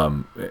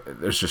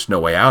 There's just no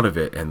way out of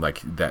it, and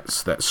like that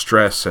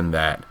stress and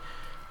that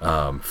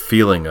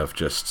feeling of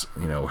just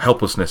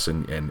helplessness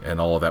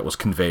and all of that was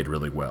conveyed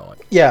really well.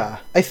 Yeah,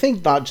 I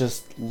think not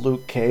just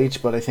Luke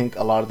Cage, but I think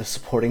a lot of the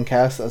supporting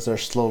cast, as they're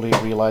slowly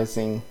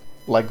realizing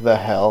like the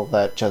hell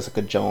that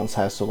Jessica Jones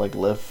has to like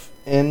live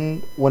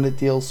in when it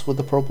deals with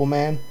the Purple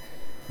Man.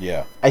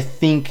 Yeah, I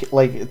think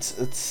like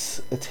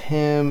it's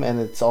him, and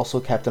it's also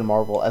Captain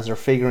Marvel, as they're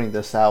figuring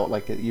this out.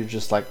 Like you're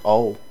just like,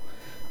 oh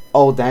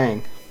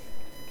dang,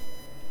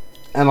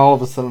 and all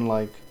of a sudden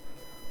like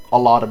a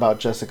lot about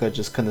Jessica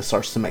just kind of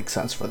starts to make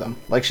sense for them.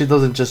 Like she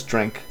doesn't just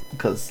drink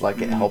because like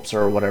it helps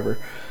her or whatever.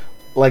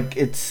 Like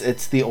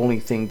it's the only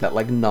thing that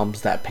like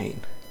numbs that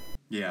pain.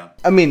 Yeah.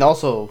 I mean,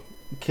 also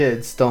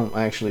kids don't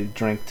actually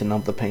drink to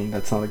numb the pain.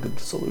 That's not a good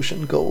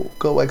solution.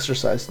 Go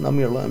exercise, numb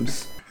your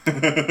limbs.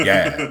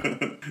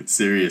 yeah.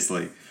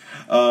 Seriously.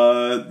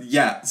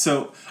 Yeah.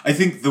 So I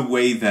think the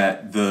way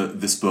that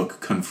this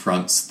book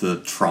confronts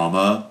the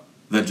trauma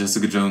that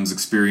Jessica Jones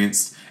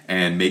experienced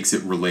and makes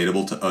it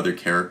relatable to other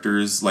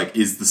characters, like,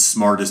 is the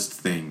smartest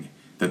thing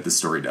that the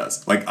story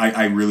does. Like,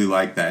 I really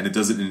like that, and it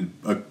does it in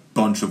a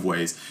bunch of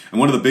ways. And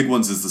one of the big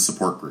ones is the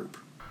support group.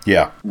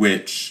 Yeah.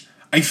 Which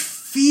I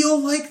feel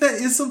like that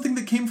is something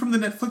that came from the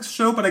Netflix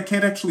show, but I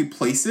can't actually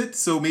place it,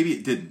 so maybe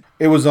it didn't.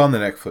 It was on the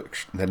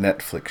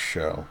Netflix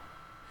show.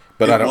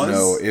 But I don't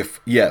know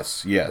if...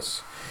 Yes.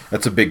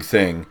 That's a big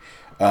thing.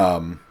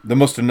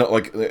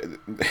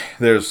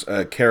 There's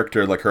a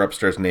character, like her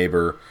upstairs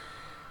neighbor,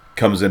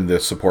 comes in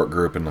this support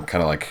group and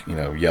kind of like,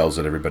 yells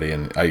at everybody,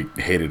 and I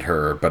hated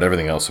her, but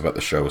everything else about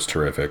the show was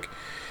terrific.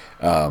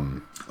 I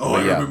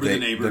remember the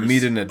neighbors. They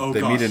meet in a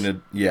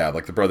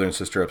like the brother and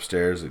sister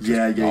upstairs. It's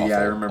I awful,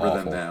 remember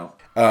awful. them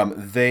now.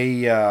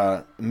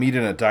 They meet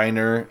in a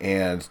diner,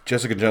 and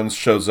Jessica Jones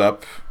shows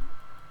up.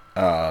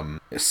 A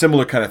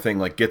similar kind of thing,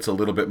 like gets a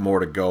little bit more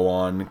to go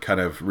on, kind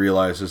of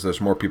realizes there's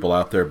more people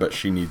out there, but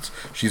she's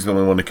the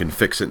only one who can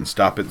fix it and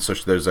stop it, so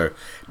there's a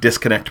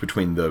disconnect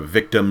between the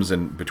victims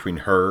and between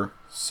her.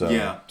 So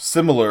yeah.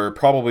 Similar,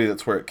 probably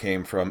that's where it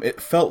came from. It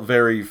felt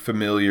very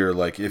familiar,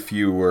 like if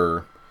you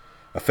were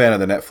a fan of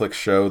the Netflix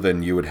show,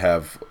 then you would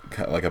have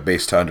kind of like a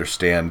base to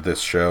understand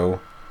this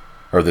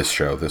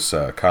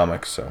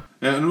comic. So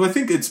And I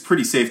think it's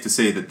pretty safe to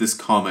say that this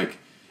comic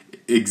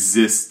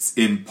exists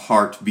in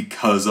part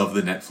because of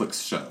the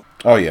Netflix show.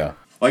 Oh yeah.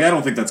 Like, I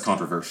don't think that's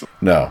controversial.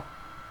 No.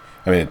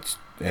 I mean,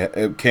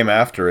 it came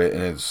after it,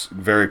 and it's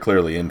very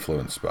clearly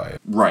influenced by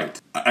it. Right.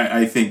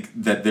 I think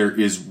that there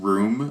is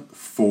room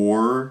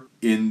for,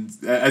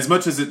 as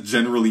much as it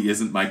generally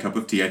isn't my cup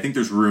of tea, I think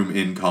there's room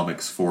in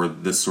comics for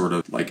this sort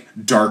of, like,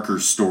 darker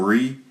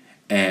story.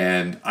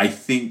 And I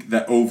think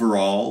that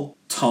overall,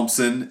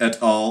 Thompson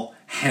et al.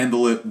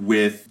 handle it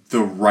with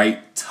the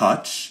right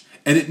touch,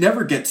 and it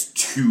never gets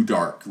too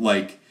dark.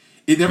 Like,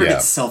 it never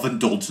gets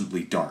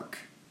self-indulgently dark.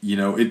 You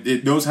know,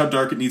 it knows how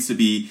dark it needs to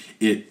be.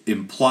 It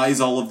implies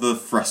all of the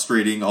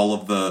frustrating, all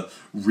of the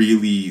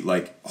really,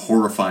 like,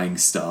 horrifying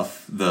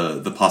stuff.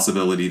 The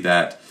possibility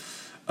that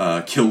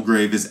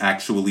Kilgrave is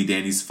actually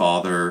Dany's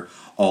father,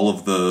 all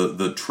of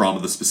the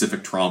trauma, the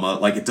specific trauma.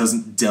 Like, it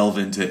doesn't delve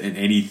into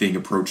anything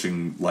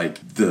approaching,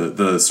 like,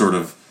 the sort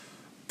of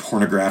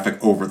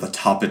pornographic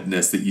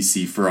over-the-topedness that you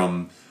see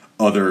from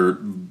other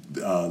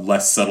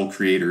less subtle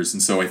creators.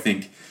 And so I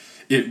think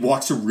it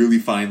walks a really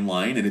fine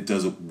line, and it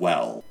does it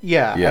well.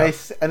 Yeah.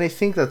 And I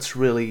think that's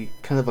really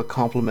kind of a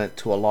compliment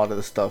to a lot of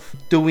the stuff.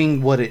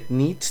 Doing what it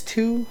needs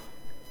to,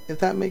 if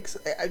that makes...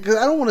 Because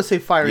I don't want to say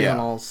firing on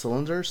all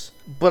cylinders,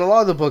 but a lot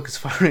of the book is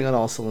firing on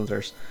all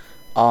cylinders.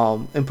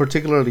 And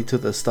particularly to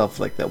the stuff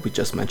like that we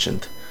just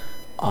mentioned.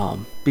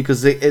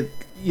 Because it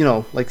you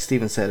know, like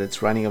Steven said,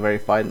 it's running a very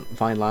fine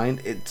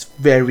line. It's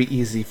very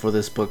easy for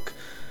this book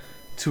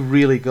to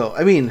really go...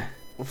 I mean,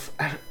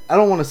 I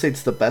don't want to say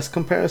it's the best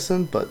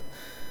comparison, but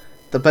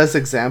the best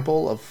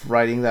example of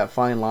writing that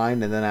fine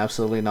line and then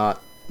absolutely not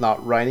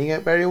writing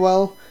it very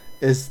well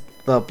is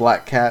the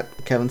Black Cat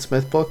Kevin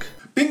Smith book.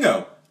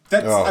 Bingo!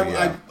 That's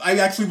I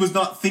actually was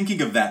not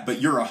thinking of that, but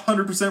you're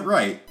 100%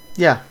 right.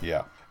 Yeah.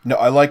 Yeah. No,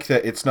 I like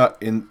that it's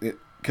not in...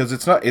 Because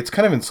it's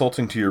kind of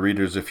insulting to your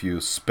readers if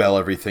you spell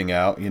everything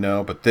out, you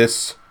know. But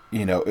this,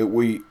 you know,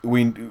 we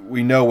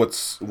know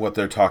what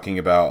they're talking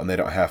about, and they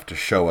don't have to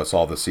show us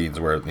all the scenes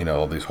where, you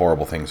know, all these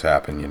horrible things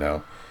happen, you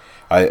know.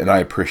 I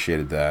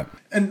appreciated that.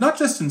 And not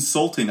just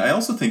insulting, I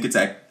also think it's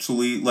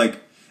actually,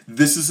 like,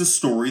 this is a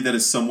story that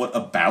is somewhat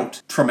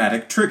about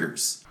traumatic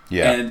triggers.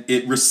 Yeah. And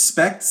it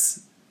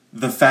respects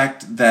the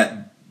fact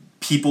that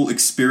people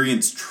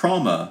experience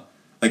trauma.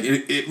 Like,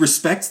 it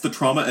respects the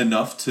trauma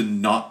enough to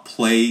not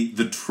play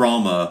the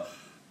trauma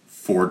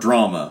for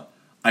drama.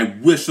 I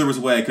wish there was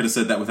a way I could have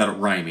said that without it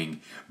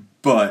rhyming,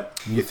 but...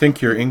 You think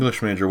your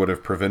English major would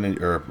have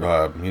prevented,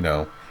 or, you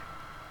know,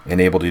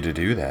 enabled you to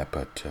do that,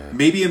 but...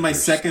 maybe in my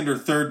second or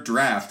third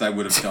draft I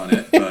would have done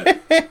it, but...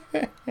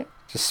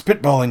 Just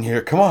spitballing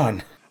here, come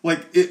on!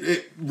 Like,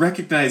 it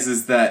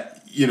recognizes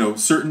that, you know,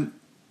 certain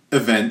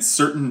events,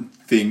 certain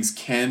things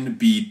can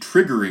be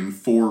triggering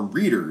for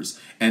readers,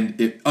 and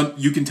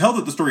you can tell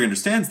that the story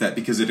understands that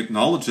because it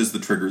acknowledges the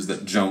triggers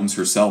that Jones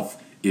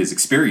herself is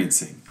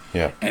experiencing.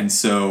 Yeah. And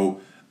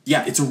so,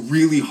 yeah, it's a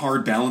really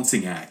hard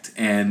balancing act,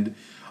 and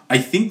I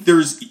think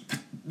there's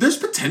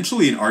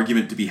potentially an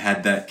argument to be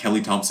had that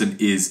Kelly Thompson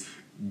is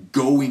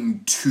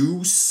going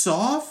too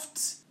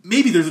soft.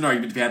 Maybe there's an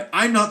argument to be had.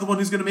 I'm not the one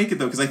who's going to make it,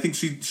 though, because I think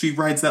she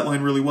rides that line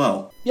really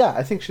well. Yeah,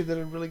 I think she did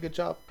a really good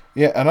job.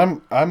 Yeah,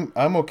 and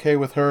I'm okay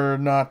with her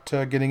not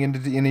getting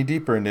into any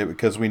deeper into it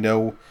because we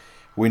know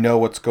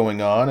what's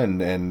going on,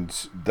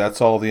 and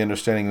that's all the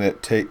understanding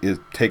that it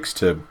takes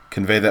to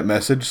convey that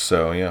message.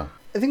 So yeah,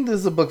 I think this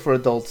is a book for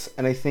adults,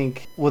 and I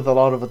think with a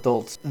lot of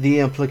adults, the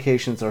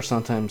implications are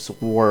sometimes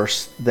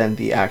worse than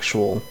the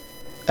actual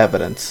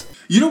evidence.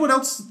 You know what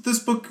else this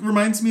book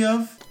reminds me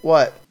of?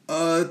 What?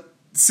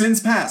 Sins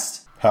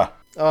Past. Huh.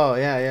 Oh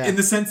yeah. In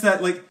the sense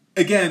that, like,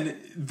 again,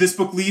 this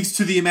book leaves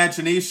to the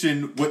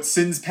imagination what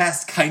Sins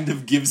Past kind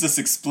of gives us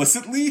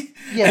explicitly,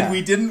 and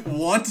we didn't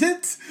want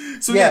it.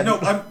 So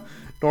I'm...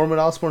 Norman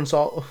Osborn's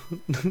all...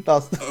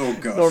 oh,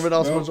 gosh. Norman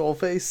Osborn's old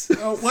face.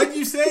 Oh, why did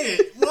you say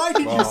it? Why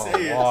did you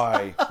say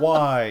it?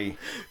 Why?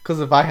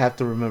 Because if I have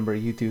to remember,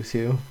 you do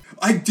too.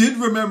 I did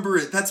remember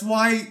it. That's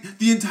why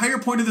the entire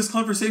point of this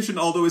conversation,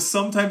 Aldo, is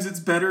sometimes it's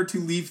better to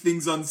leave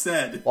things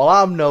unsaid. Well,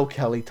 I'm no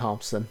Kelly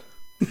Thompson.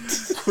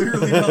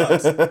 Clearly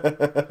not.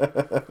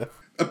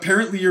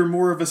 Apparently you're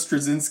more of a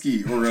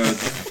Straczynski or a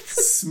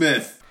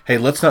Smith. Hey,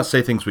 let's not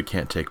say things we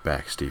can't take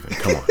back, Steven.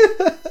 Come on.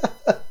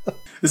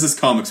 This is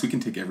comics. We can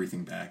take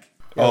everything back.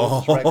 Yeah,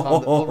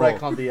 we'll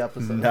retcon the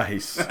episode.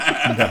 Nice.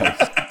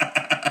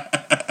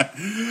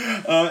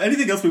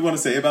 Anything else we want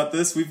to say about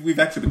this? We've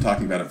actually been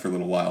talking about it for a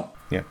little while.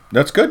 Yeah,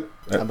 that's good.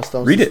 Emma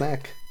Stone's read a it.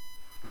 snack.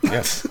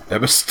 Yes,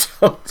 Emma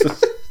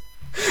Stone's.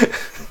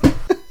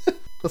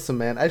 Listen,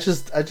 man, I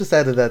just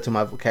added that to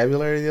my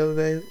vocabulary the other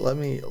day. Let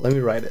me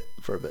write it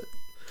for a bit.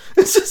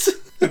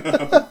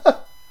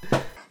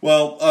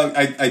 Well,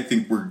 I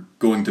think we're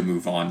going to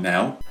move on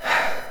now.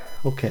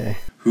 Okay.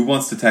 Who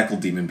wants to tackle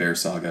Demon Bear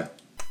Saga?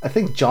 I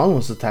think John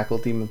wants to tackle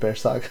Demon Bear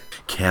Saga.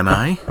 Can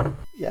I?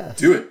 Yes.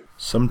 Do it.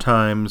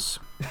 Sometimes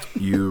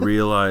you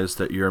realize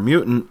that you're a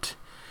mutant,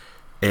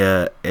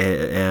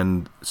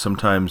 and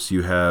sometimes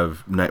you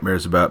have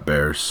nightmares about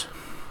bears.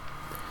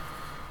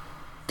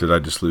 Did I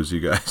just lose you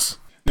guys?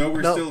 No,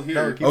 we're still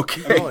here.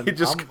 Okay, it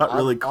just got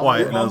really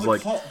quiet, and I was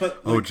like,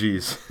 oh,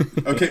 geez.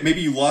 Okay, maybe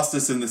you lost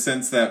us in the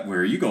sense that, where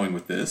are you going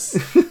with this?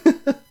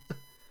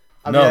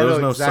 I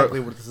know exactly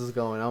where this is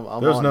going.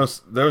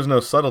 There was no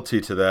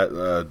subtlety to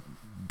that.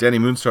 Danny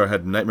Moonstar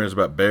had nightmares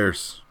about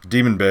bears.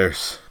 Demon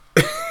bears.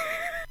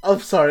 I'm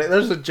sorry,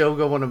 there's a joke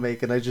I want to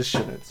make, and I just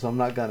shouldn't, so I'm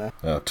not gonna.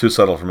 Too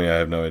subtle for me. I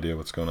have no idea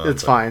what's going on.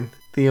 It's fine.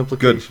 The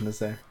implication is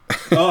there.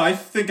 Oh, I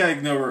think I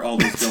know where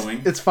Aldo's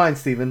going. It's fine,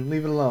 Steven.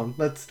 Leave it alone.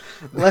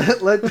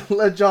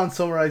 Let John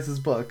summarize his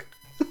book.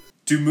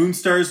 Do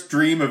Moonstars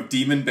dream of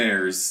demon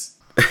bears?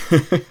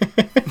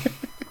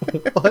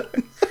 What?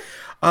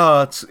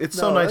 It's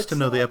so No, nice that's to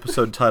know the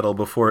episode title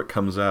before it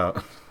comes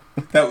out.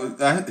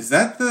 Is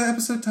that the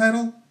episode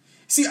title?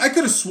 See, I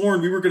could have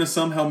sworn we were going to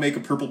somehow make a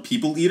purple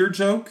people eater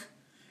joke.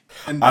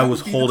 And I that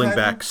was would be the holding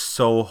title? back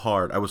so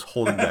hard. I was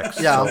holding back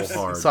Yeah, I'm so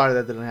hard. sorry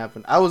that didn't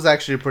happen. I was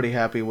actually pretty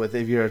happy with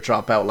if you're a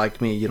dropout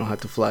like me, you don't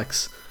have to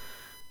flex.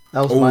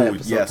 That was my Oh,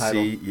 episode yeah,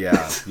 title. see?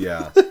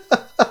 Yeah.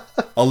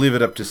 I'll leave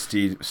it up to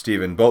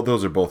Steven.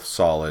 Those are both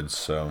solid,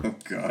 so. Oh,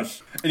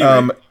 gosh.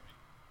 Anyway,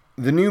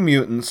 The New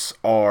Mutants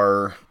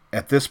are,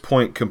 at this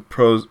point,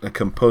 there's a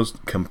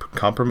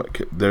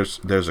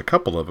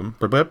couple of them.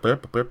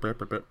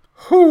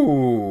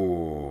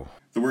 Whoo!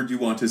 the word you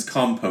want is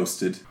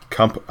composted.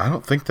 I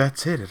don't think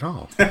that's it at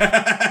all.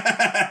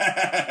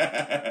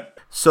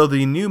 So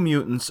the New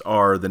Mutants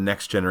are the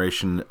next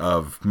generation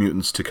of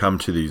mutants to come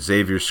to the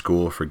Xavier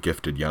School for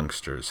Gifted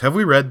Youngsters. Have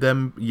we read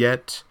them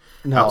yet?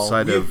 No.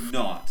 Outside We of have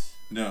not.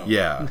 No.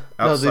 yeah, No,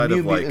 the outside New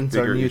of like Mutants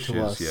are bigger new issues.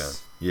 to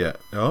us. Yeah.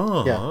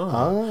 Oh. Yeah.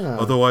 Ah.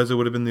 Otherwise, it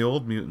would have been the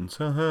old mutants.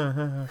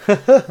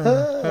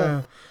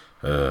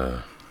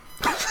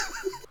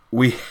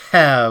 We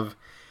have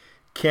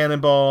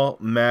Cannonball,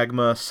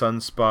 Magma,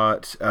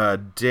 Sunspot,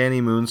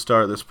 Danny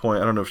Moonstar at this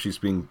point. I don't know if she's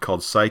being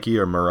called Psyche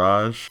or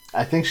Mirage.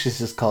 I think she's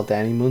just called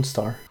Danny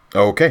Moonstar.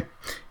 Okay.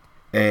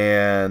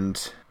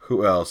 And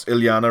who else?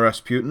 Ilyana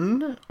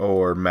Rasputin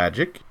or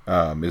Magic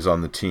is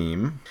on the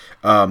team.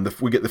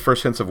 We get the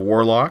first hints of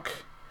Warlock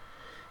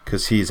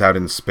because he's out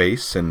in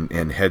space and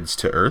heads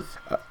to Earth.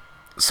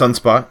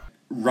 Sunspot.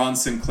 Ron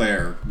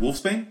Sinclair.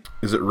 Wolfsbane?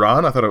 Is it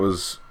Ron? I thought it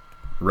was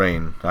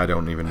Rain. I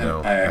don't even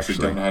know. I actually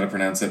don't know how to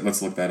pronounce it.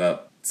 Let's look that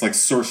up. It's like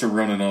Saoirse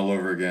Ronan all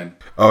over again.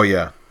 Oh,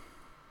 yeah.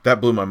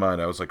 That blew my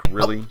mind. I was like,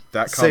 really?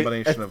 That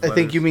combination of I letters?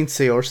 think you mean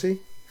Seorsi.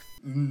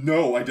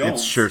 No, I don't.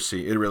 It's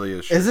Shirsi. It really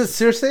is. Is it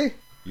Circe?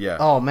 Yeah.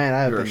 Oh man,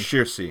 I have Or been.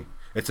 Shirsi.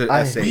 It's a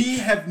I- S-H. We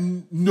have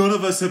none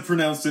of us have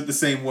pronounced it the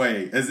same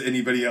way as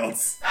anybody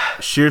else.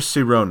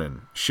 Shirsi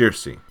Ronan.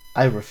 Shirsi.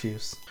 I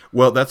refuse.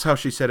 Well, that's how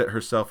she said it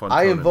herself on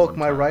I Conan invoke one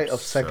my time, right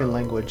of second so-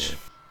 language.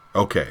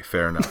 Okay,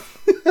 fair enough.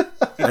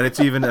 And it's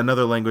even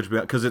another language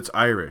because it's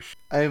Irish.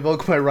 I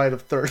invoke my right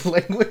of third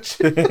language.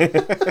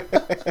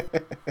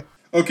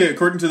 Okay,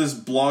 according to this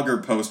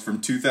blogger post from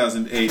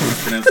 2008,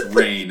 it's pronounced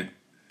rain.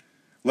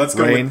 Let's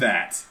go Rain? with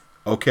that.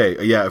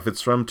 Okay, yeah, if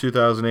it's from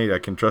 2008, I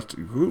can trust.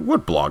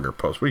 What blogger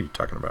post? What are you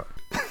talking about?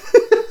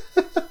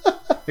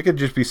 It could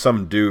just be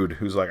some dude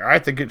who's like, I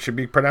think it should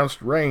be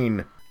pronounced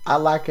rain. I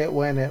like it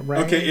when it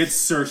rains. Okay, it's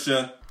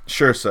Saoirse.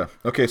 Shirsa.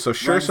 Okay, so Rhymes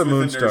Shirsa with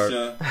Moonstar.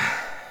 inertia.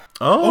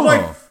 Oh,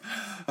 my-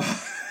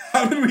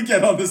 How did we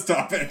get on this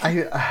topic?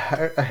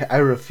 I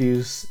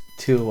refuse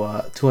to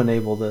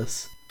enable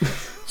this.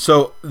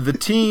 So the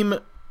team,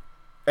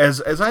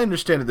 as I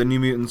understand it, the New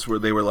Mutants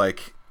they were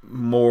like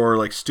more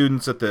like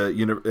students at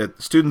the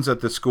students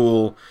at the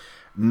school,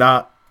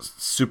 not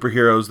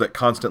superheroes that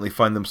constantly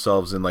find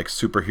themselves in like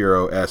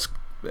superhero-esque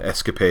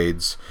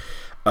escapades.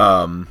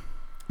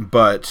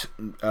 But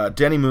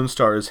Danny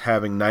Moonstar is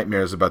having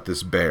nightmares about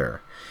this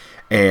bear,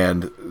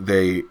 and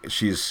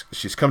she's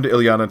come to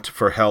Ilyana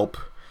for help.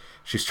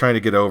 She's trying to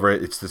get over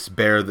it. It's this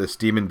bear, this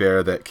demon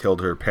bear that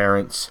killed her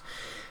parents,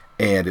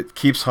 and it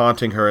keeps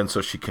haunting her. And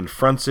so she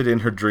confronts it in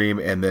her dream.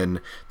 And then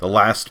one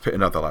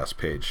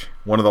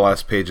of the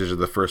last pages of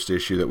the first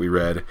issue that we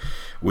read,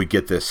 we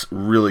get this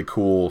really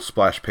cool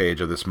splash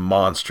page of this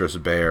monstrous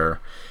bear,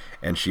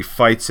 and she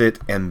fights it.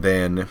 And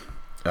then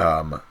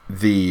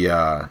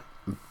the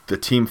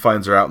team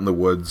finds her out in the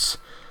woods,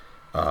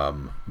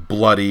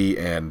 bloody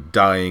and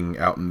dying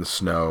out in the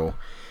snow.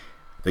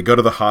 They go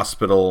to the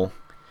hospital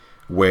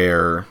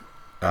where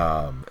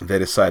they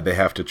decide they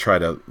have to try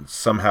to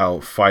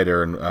somehow fight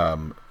her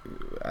and,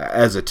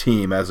 as a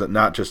team,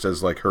 not just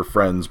as like her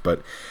friends,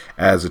 but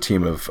as a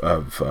team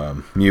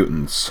of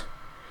mutants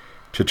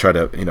to try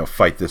to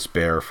fight this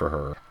bear for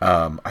her.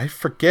 I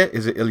forget,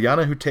 is it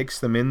Ilyana who takes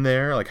them in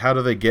there? Like, how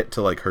do they get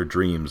to like her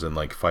dreams and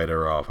like fight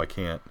her off? I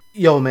can't.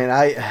 Yo, man,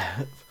 I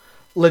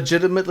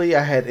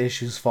had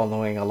issues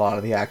following a lot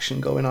of the action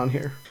going on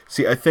here.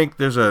 See, I think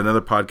there's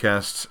another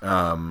podcast,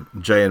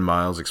 Jay and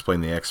Miles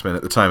Explain the X-Men.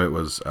 At the time, it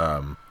was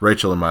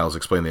Rachel and Miles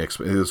Explain the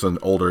X-Men. It was an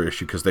older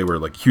issue because they were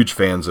like huge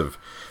fans of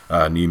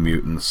New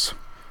Mutants,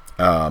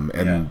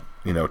 and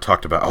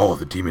talked about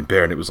the Demon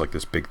Bear, and it was like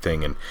this big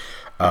thing. And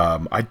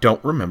I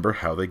don't remember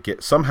how they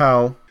get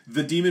somehow.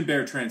 The demon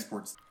bear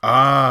transports.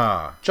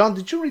 John,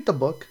 did you read the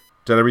book?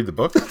 Did I read the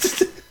book?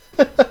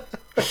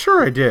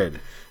 Sure, I did.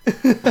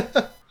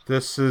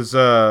 This is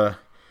no.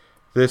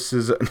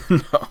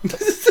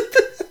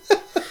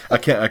 I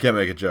can't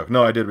make a joke.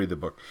 No, I did read the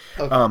book.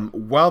 Okay.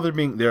 While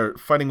they're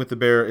fighting with the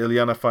bear,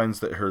 Ilyana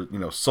finds that her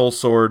soul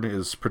sword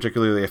is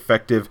particularly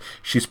effective.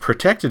 She's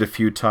protected a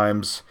few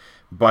times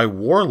by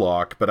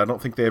Warlock, but I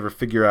don't think they ever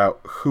figure out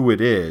who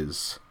it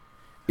is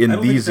in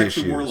these think it's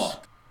issues. actually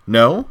Warlock.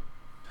 No?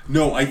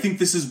 No, I think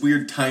this is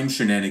weird time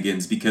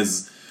shenanigans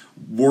because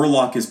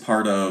Warlock is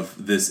part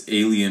of this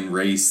alien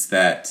race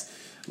that,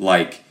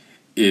 like,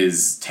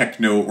 is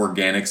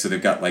techno-organic, so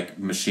they've got, like,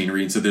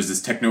 machinery, and so there's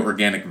this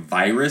techno-organic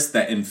virus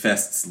that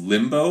infests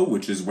Limbo,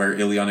 which is where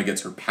Illyana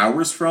gets her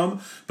powers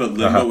from, but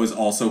Limbo is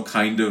also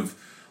kind of,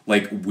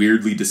 like,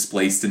 weirdly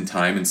displaced in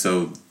time, and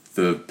so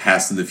the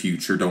past and the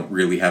future don't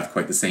really have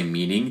quite the same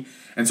meaning.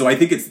 And so I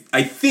think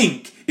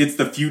it's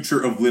the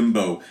future of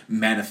Limbo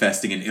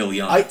manifesting in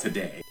Illyana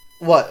today.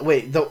 What?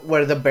 Wait,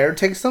 where the bear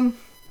takes them?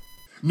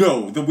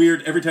 No,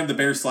 every time the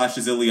bear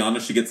slashes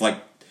Illyana, she gets,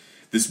 like,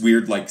 this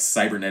weird, like,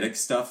 cybernetic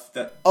stuff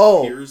that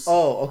appears.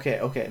 Oh, okay,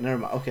 never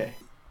mind, okay.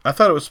 I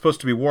thought it was supposed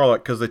to be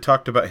Warlock because they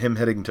talked about him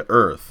heading to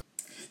Earth.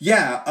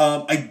 Yeah,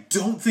 I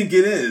don't think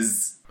it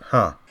is.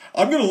 Huh.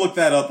 I'm gonna look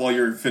that up while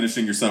you're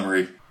finishing your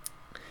summary.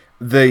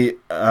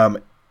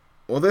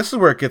 Well, this is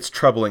where it gets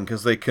troubling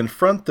because they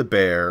confront the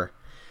bear.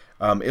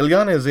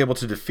 Illyana is able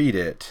to defeat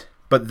it,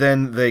 but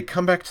then they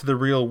come back to the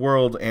real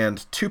world,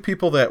 and two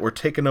people that were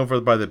taken over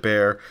by the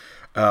bear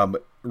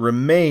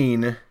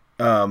remain,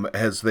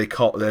 as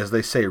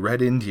they say,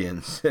 Red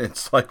Indians.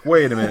 It's like,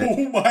 wait a minute.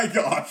 Oh my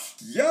gosh!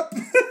 Yep.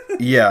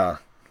 Yeah.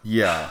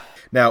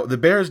 Now, the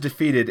bear is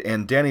defeated,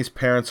 and Danny's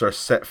parents are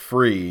set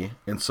free,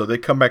 and so they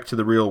come back to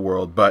the real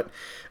world, but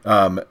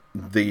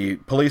the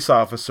police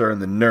officer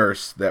and the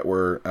nurse that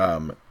were,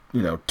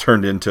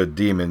 turned into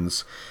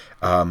demons,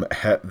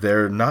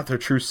 they're not their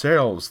true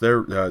selves.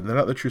 They're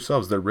not their true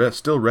selves. They're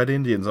still Red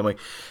Indians. I'm like,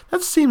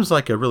 that seems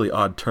like a really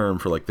odd term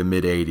for, like, the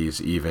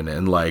mid-'80s even,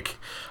 and, like,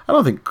 I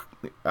don't think...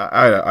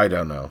 I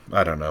don't know.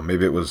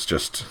 Maybe it was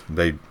just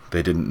they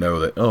didn't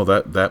know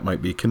that that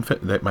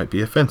might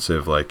be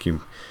offensive, like,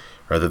 you...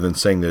 rather than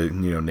saying the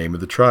name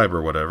of the tribe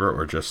or whatever,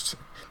 or just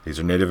these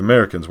are Native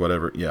Americans,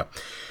 whatever. Yeah,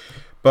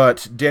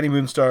 but Danny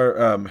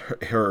Moonstar,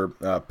 her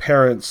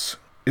parents,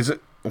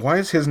 why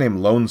is his name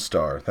Lone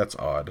Star? That's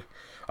odd.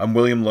 I'm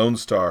William Lone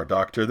Star,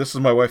 doctor. This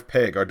is my wife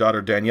Peg. Our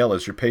daughter Danielle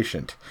is your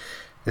patient.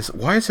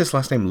 Why is his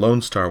last name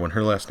Lone Star when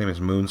her last name is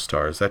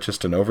Moonstar? Is that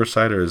just an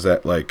oversight, or is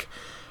that like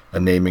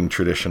a naming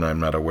tradition I'm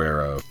not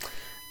aware of?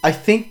 I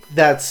think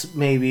that's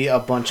maybe a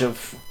bunch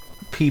of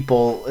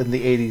people in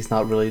the 80s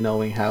not really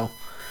knowing how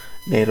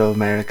Native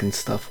American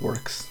stuff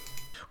works.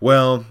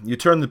 Well, you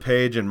turn the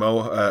page and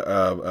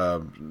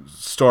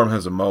Storm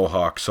has a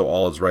mohawk, so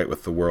all is right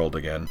with the world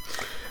again.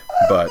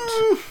 But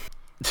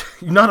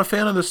you're not a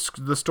fan of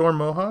the Storm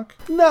mohawk?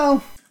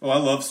 No. Oh, I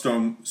love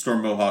Storm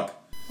Mohawk.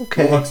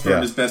 Okay. Mohawk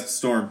Storm is best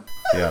Storm.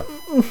 Yeah.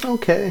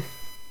 Okay.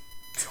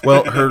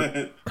 Well,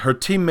 her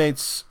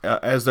teammates,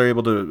 as they're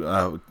able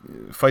to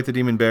fight the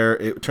demon bear,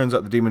 it turns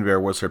out the demon bear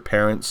was her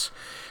parents,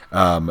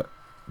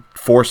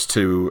 forced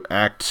to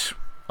act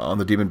on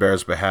the demon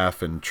bear's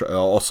behalf, and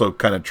also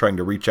kind of trying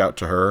to reach out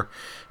to her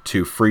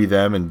to free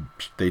them, and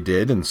they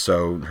did, and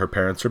so her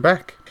parents are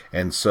back.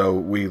 And so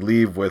we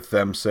leave with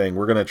them saying,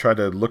 we're going to try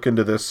to look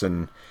into this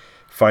and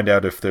find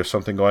out if there's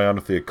something going on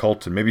with the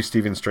occult, and maybe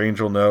Stephen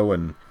Strange will know,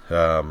 and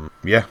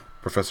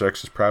Professor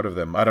X is proud of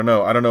them. I don't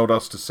know what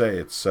else to say.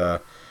 It's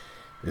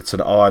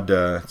an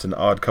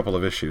odd couple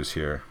of issues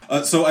here.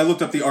 So I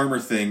looked up the armor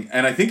thing,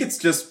 and I think it's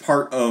just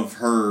part of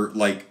her,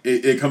 like,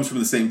 it comes from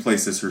the same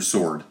place as her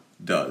sword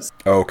does.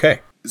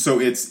 Okay.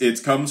 So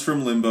it comes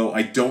from Limbo.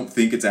 I don't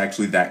think it's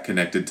actually that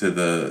connected to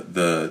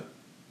the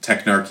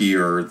Technarchy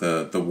or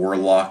the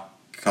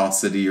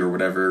Warlockosity or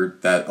whatever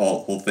that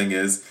whole thing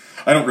is.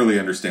 I don't really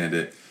understand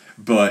it,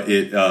 but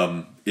it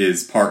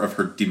is part of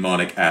her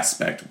demonic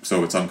aspect,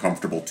 so it's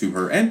uncomfortable to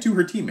her and to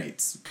her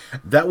teammates.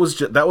 That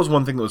was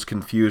one thing that was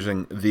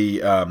confusing.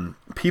 The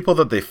people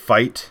that they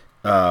fight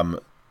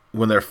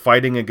when they're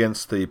fighting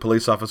against the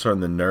police officer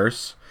and the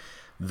nurse,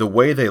 the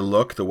way they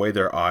look, the way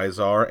their eyes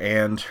are,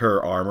 and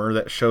her armor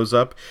that shows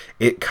up,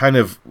 it kind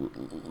of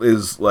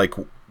is like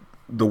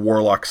the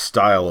Warlock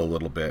style a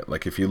little bit.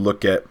 Like if you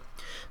look at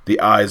the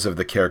eyes of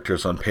the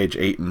characters on page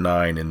 8 and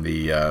 9 in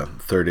the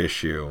third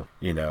issue,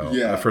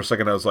 for a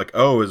second I was like,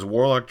 oh, is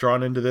Warlock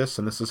drawn into this,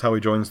 and this is how he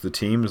joins the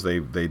teams? They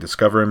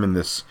discover him in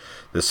this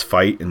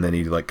fight, and then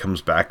he like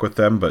comes back with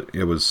them, but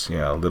it was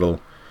a little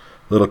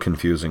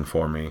confusing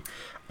for me.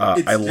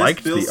 I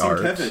liked the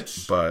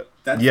art, but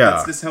that's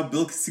just how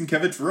Bill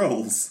Sienkiewicz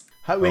rolls.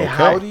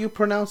 How do you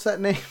pronounce that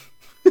name?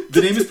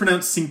 The name is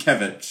pronounced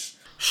Sienkiewicz.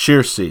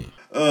 Shearsey.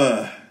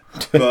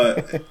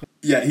 But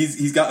yeah,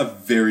 he's got a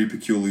very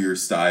peculiar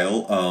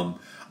style.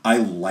 I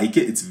like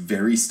it. It's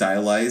very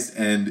stylized,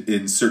 and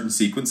in certain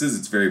sequences,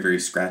 it's very, very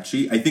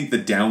scratchy. I think the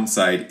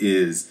downside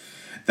is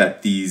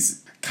that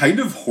these kind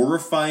of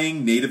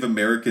horrifying Native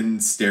American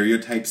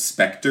stereotype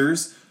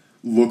specters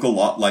look a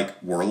lot like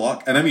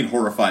Warlock, and I mean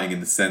horrifying in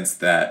the sense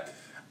that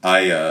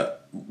I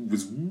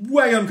was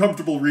way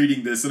uncomfortable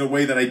reading this in a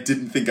way that I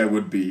didn't think I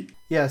would be.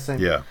 Yeah, same.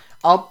 Yeah.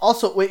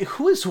 Also, wait,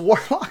 who is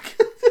Warlock?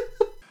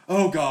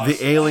 Oh, gosh.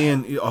 The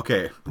alien...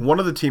 Okay, one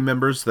of the team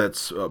members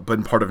that's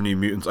been part of New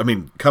Mutants,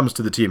 comes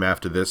to the team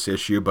after this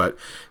issue, but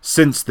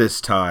since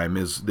this time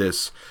is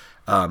this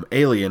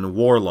alien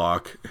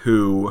Warlock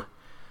who,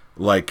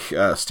 like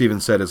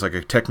Steven said, is like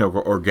a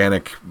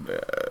techno-organic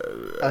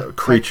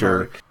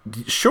creature.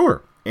 Technarch.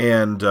 Sure.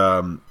 And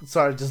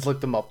Sorry, I just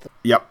looked them up.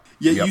 yep.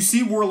 Yeah, Yep. you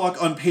see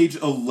Warlock on page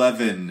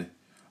 11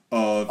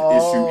 of Oh.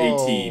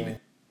 issue 18.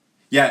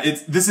 Yeah,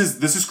 this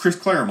is Chris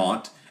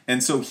Claremont,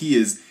 and so he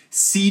is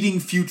seeding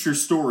future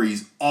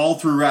stories all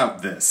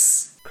throughout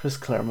this. Chris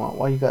Claremont,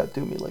 why you gotta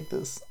do me like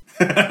this?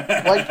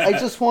 Like, I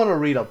just want to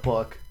read a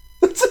book.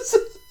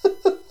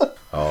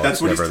 Oh, That's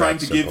it's what he's never trying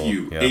that to give simple.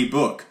 you, Yeah. a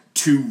book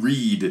to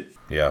read.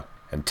 Yeah,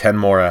 and 10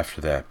 more after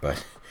that.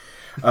 But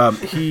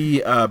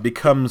he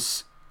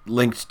becomes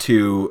linked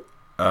to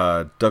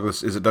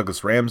Douglas. Is it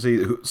Douglas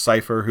Ramsey,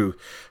 Cypher, who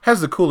has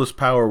the coolest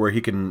power where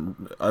he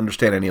can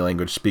understand any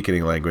language, speak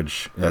any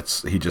language.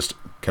 He just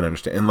can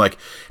understand, and like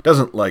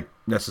doesn't like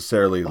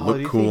necessarily Do look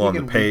you cool think on he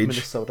the can read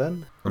page.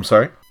 Minnesotan? I'm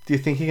sorry. Do you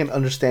think he can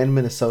understand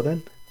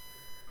Minnesotan?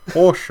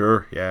 Oh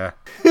sure, yeah.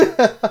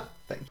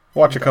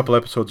 Watch a couple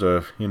episodes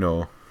of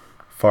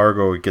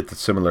Fargo, get the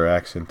similar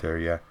accent there.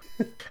 Yeah.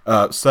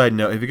 Side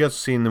note: have you guys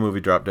seen the movie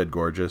Drop Dead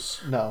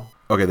Gorgeous? No.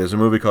 Okay, there's a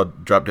movie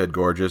called Drop Dead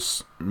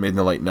Gorgeous, made in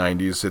the late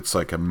 90s. It's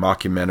like a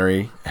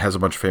mockumentary. It has a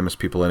bunch of famous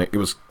people in it. It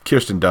was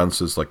Kirsten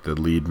Dunst as like the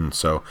lead, and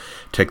so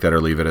take that or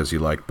leave it as you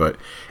like, but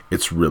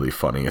it's really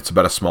funny. It's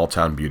about a small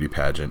town beauty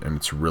pageant, and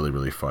it's really,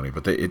 really funny.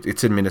 But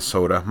it's in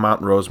Minnesota,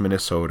 Montrose,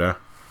 Minnesota,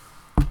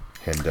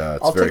 and it's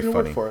I'll very take your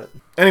funny. word for it.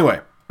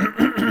 Anyway,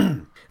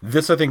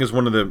 this I think is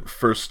one of the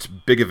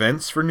first big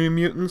events for New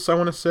Mutants, I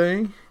want to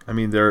say. I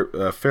mean, they're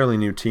a fairly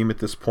new team at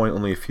this point,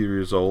 only a few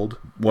years old.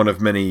 One of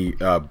many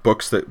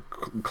books that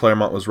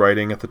Claremont was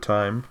writing at the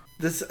time.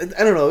 This,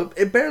 I don't know,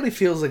 it barely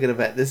feels like an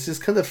event. This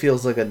just kind of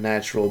feels like a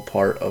natural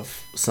part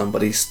of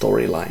somebody's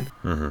storyline.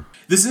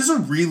 This is a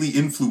really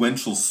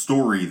influential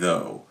story,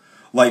 though.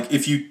 Like,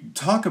 if you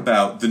talk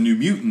about the New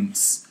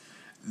Mutants,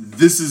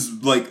 this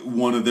is like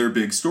one of their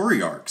big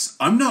story arcs.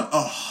 I'm not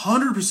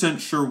 100%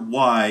 sure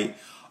why,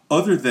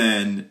 other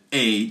than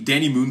A,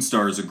 Danny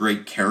Moonstar is a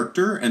great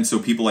character, and so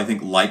people, I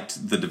think,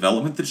 liked the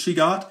development that she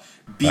got.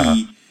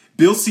 B,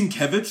 Bill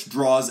Sienkiewicz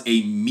draws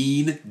a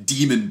mean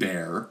demon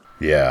bear.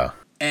 Yeah.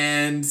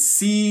 And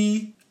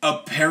C,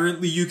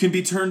 apparently you can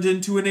be turned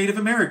into a Native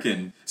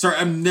American. Sorry,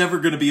 I'm never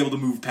going to be able to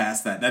move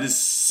past that. That is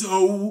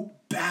so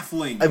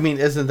baffling. I mean,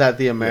 isn't that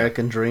the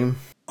American dream?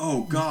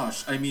 Oh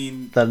gosh, I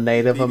mean... The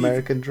Native maybe-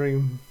 American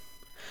dream?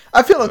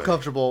 I feel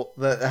uncomfortable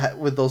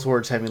with those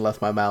words having left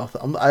my mouth.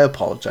 I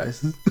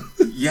apologize.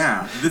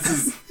 Yeah, this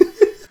is...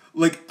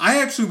 Like,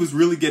 I actually was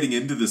really getting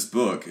into this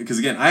book, because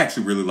again, I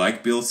actually really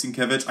like Bill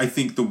Sienkiewicz. I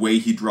think the way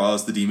he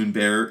draws the demon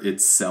bear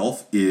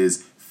itself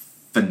is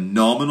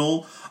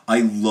phenomenal. I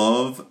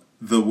love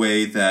the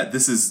way that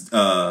this is...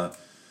 the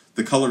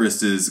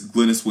colorist is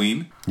Glynis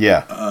Wein.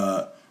 Yeah.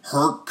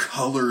 Her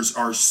colors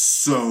are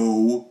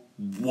so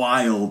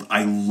wild.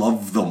 I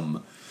love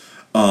them.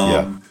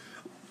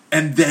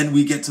 And then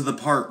we get to the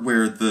part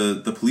where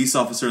the police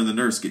officer and the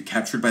nurse get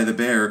captured by the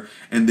bear,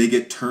 and they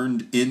get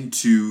turned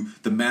into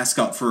the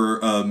mascot for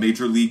a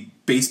Major League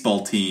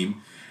Baseball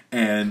team.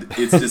 And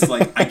it's just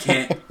like, I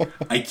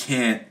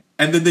can't.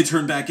 And then they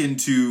turn back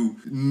into,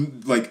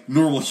 like,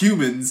 normal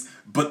humans,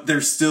 but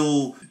they're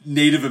still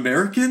Native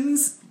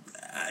Americans?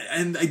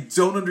 And I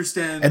don't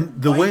understand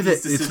And the why way these that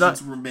it's decisions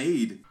not- were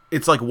made.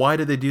 It's like, why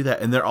did they do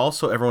that? And they're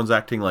also, everyone's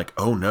acting like,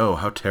 oh no,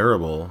 how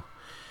terrible.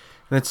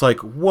 And it's like,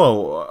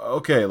 whoa,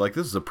 okay, like,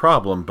 this is a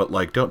problem, but,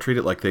 like, don't treat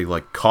it like they,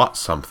 like, caught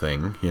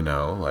something,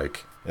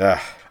 like,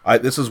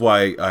 this is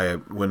why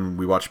when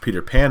we watch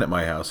Peter Pan at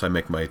my house, I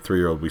make my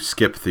 3-year-old, we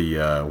skip the,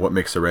 what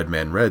makes a red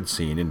man red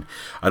scene, and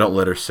I don't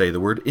let her say the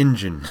word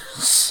Injun,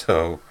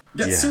 so...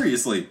 Yeah,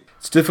 seriously.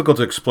 It's difficult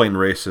to explain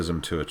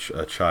racism to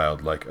a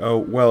child, like, oh,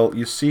 well,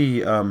 you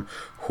see,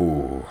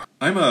 who...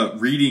 I'm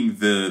reading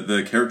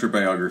the character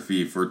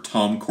biography for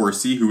Tom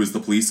Corsi, who is the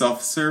police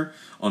officer,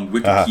 on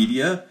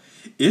Wikipedia.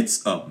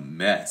 It's a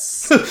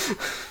mess.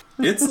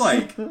 It's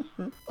like...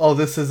 Oh,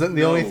 this isn't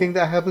the only No. thing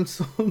that happens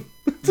to him?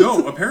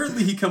 No,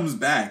 apparently he comes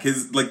back.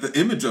 The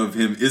image of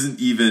him isn't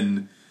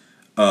even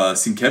a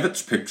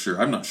Sienkiewicz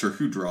picture. I'm not sure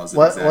who draws it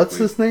exactly. What's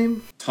his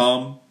name?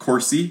 Tom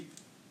Corsi.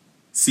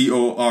 Corsi.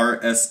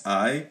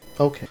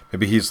 Okay.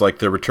 Maybe he's like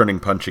the returning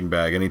punching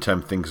bag.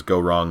 Anytime things go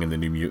wrong in the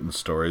New Mutant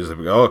stories, they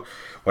go, oh,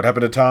 what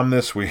happened to Tom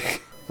this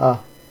week?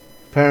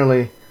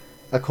 Apparently,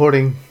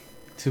 according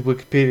to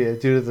Wikipedia,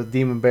 due to the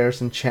demon bear's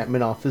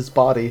enchantment off his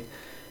body,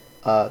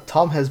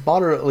 Tom has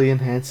moderately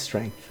enhanced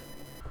strength.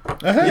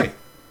 Hey.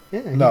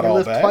 Yeah, he Not can all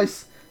lift bad.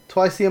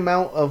 twice the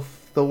amount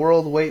of the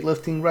world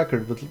weightlifting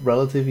record with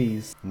relative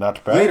ease.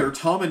 Not bad. Later,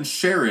 Tom and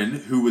Sharon,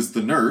 who was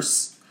the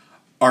nurse,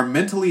 are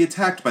mentally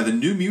attacked by the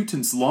New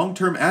Mutants'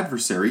 long-term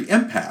adversary,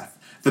 Empath.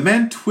 The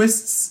man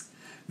twists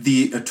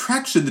the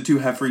attraction the two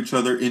have for each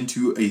other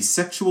into a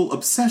sexual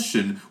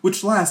obsession,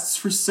 which lasts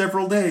for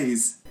several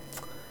days.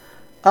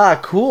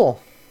 Cool.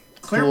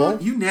 Claremont,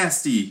 Cool. you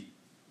nasty.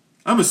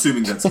 I'm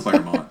assuming that's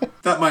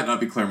Claremont. That might not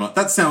be Claremont.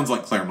 That sounds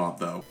like Claremont,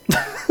 though.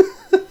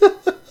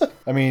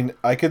 I mean,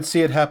 I could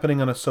see it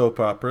happening on a soap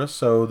opera,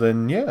 so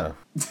then, yeah.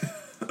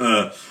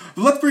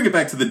 Let's bring it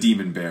back to the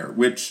Demon Bear,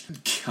 which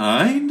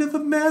kind of a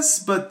mess,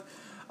 but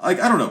I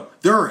don't know.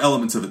 There are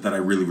elements of it that I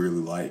really,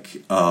 really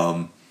like.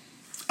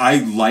 I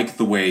like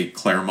the way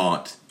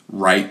Claremont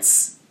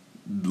writes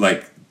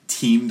like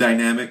team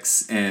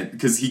dynamics, and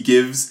because he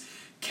gives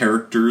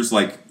characters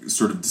like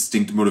sort of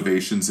distinct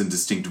motivations and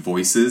distinct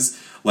voices.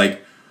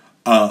 Like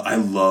I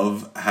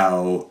love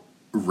how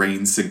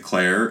Rain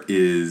Sinclair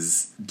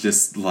is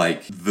just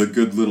like the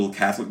good little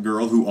Catholic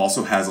girl who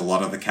also has a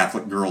lot of the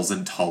Catholic girl's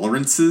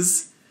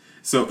intolerances.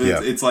 So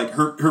it's like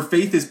her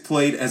faith is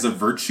played as a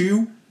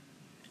virtue,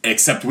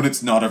 except when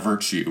it's not a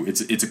virtue.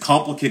 It's a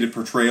complicated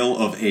portrayal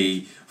of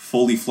a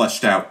fully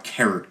fleshed out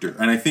character.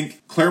 And I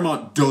think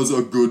Claremont does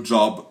a good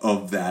job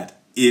of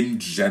that in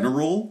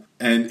general.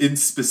 And in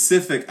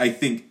specific, I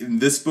think in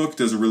this book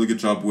does a really good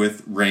job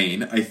with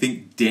Rain. I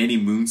think Dani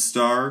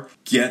Moonstar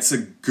gets a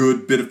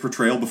good bit of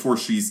portrayal before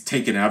she's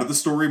taken out of the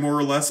story, more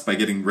or less, by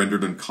getting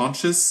rendered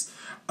unconscious.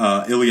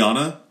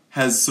 Illyana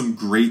has some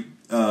great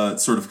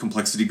sort of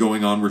complexity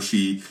going on where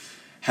she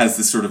has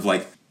this sort of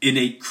like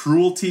innate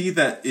cruelty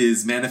that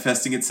is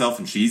manifesting itself,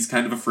 and she's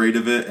kind of afraid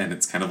of it, and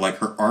it's kind of like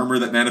her armor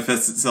that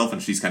manifests itself,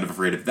 and she's kind of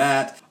afraid of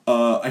that.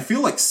 I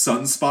feel like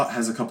Sunspot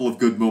has a couple of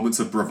good moments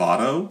of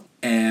bravado,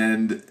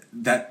 and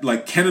that,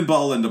 like,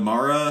 Cannonball and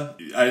Amara,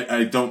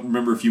 I don't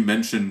remember if you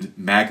mentioned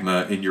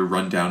Magma in your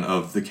rundown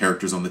of the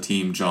characters on the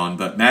team, John,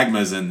 but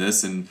Magma's in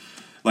this, and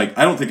like,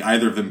 I don't think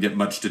either of them get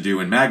much to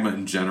do, and Magma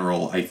in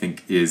general, I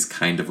think, is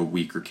kind of a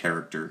weaker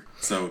character.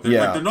 So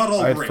they're not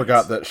all I great.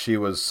 forgot that she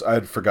was.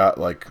 I'd forgot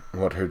like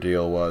what her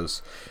deal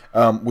was.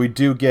 We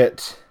do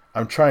get.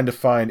 I'm trying to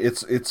find.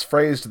 It's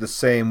phrased the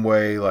same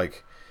way,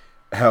 like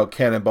how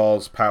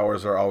Cannonball's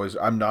powers are always.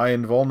 I'm nigh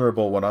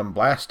invulnerable when I'm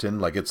blasting.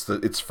 Like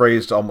it's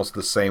phrased almost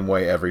the same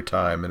way every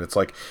time, and it's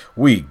like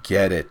we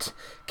get it.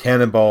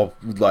 Cannonball,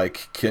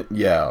 like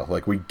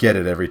we get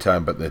it every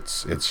time, but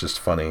it's just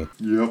funny.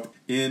 Yep,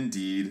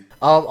 indeed.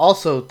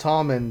 Also,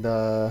 Tom and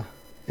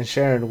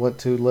Sharon went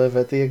to live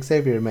at the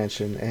Xavier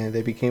Mansion, and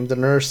they became the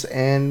nurse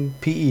and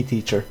PE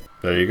teacher.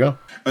 There you go.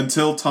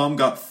 Until Tom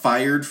got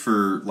fired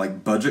for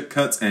like budget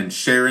cuts, and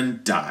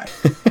Sharon died.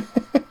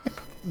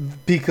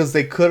 Because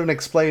they couldn't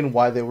explain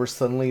why they were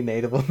suddenly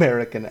Native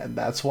American, and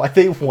that's why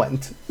they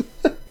went.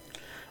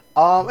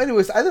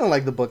 Anyways, I didn't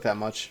like the book that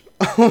much.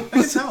 I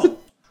can tell.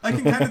 I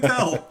can kind of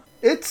tell.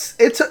 It's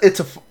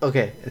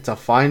a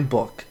fine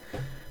book.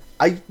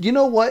 You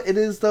know what it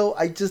is though?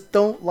 I just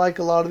don't like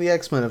a lot of the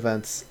X-Men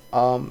events.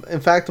 In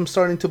fact, I'm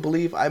starting to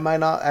believe I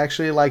might not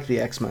actually like the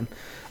X-Men.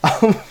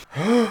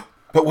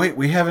 But wait,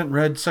 we haven't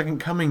read Second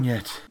Coming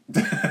yet.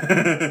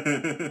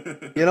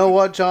 You know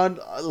what, John?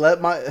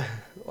 Let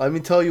me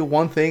tell you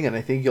one thing, and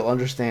I think you'll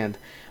understand.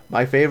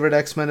 My favorite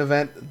X-Men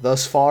event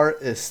thus far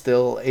is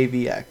still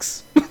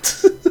AVX.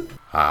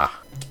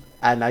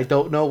 And I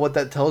don't know what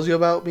that tells you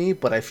about me,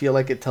 but I feel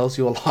like it tells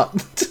you a lot.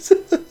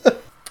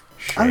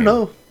 I don't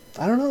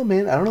know,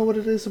 man. I don't know what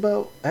it is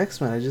about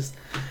X-Men. I just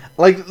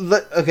like.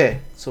 Okay,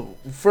 so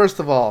first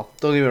of all,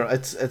 don't get me wrong.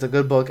 It's a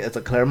good book. It's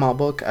a Claremont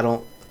book.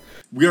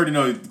 We already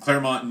know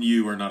Claremont and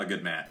you are not a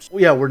good match.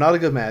 Yeah, we're not a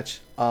good match.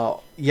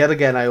 Yet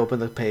again, I open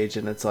the page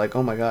and it's like,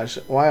 oh my gosh,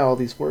 why all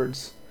these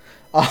words?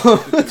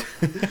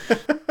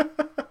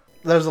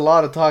 There's a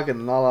lot of talking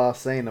and not a lot of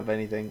saying of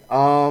anything.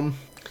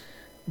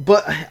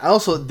 But I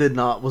also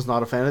was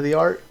not a fan of the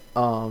art.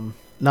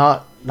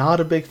 Not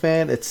a big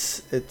fan.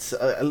 It's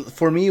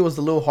for me, it was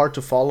a little hard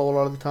to follow a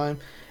lot of the time.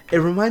 It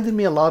reminded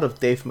me a lot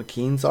of Dave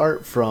McKean's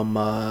art from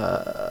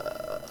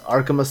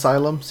Arkham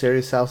Asylum,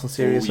 Serious House and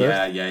Serious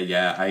Earth.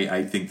 Yeah.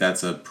 I think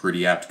that's a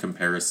pretty apt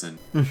comparison.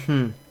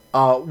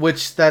 Mm-hmm.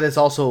 Which that is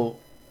also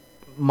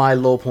my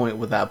low point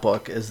with that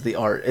book is the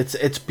art.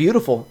 It's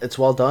beautiful. It's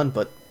well done,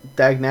 but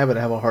dagnabbit,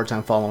 I have a hard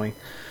time following.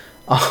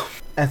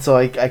 And so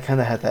I kind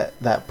of had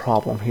that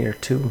problem here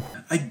too.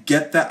 I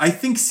get that. I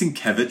think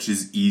Sienkiewicz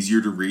is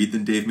easier to read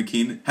than Dave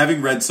McKean.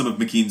 Having read some of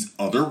McKean's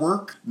other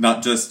work,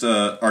 not just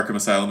Arkham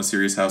Asylum, A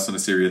Serious House on a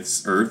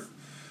Serious Earth,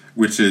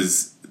 which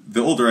is,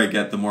 the older I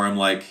get, the more I'm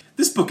like,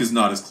 this book is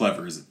not as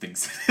clever as it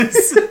thinks it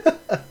is.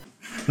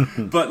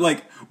 But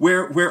like,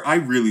 where I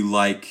really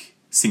like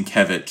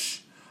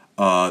Sienkiewicz,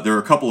 there are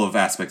a couple of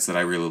aspects that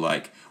I really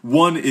like.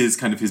 One is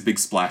kind of his big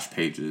splash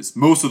pages.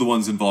 Most of the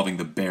ones involving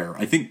the bear.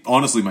 I think,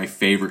 honestly, my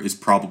favorite is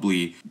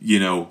probably,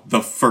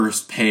 the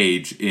first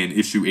page in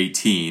issue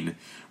 18,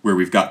 where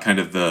we've got kind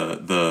of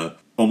the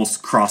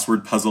almost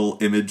crossword puzzle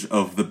image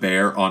of the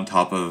bear on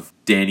top of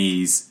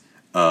Danny's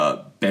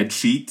bed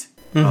sheet.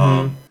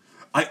 Mm-hmm.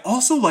 I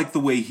also like the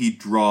way he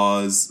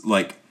draws,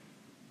 like,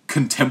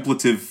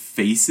 contemplative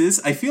faces.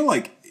 I feel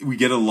like we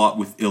get a lot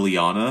with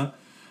Illyana.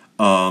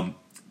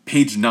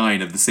 Page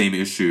 9 of the same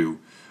issue,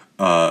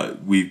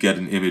 we get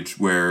an image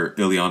where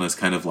Illyana's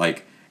kind of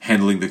like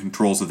handling the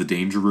controls of the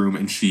danger room,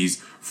 and she's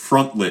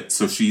front lit,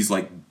 so she's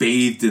like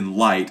bathed in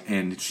light,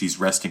 and she's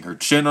resting her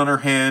chin on her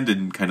hand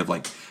and kind of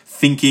like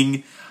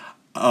thinking.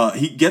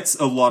 He gets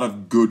a lot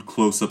of good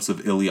close-ups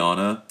of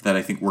Illyana that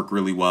I think work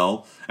really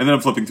well. And then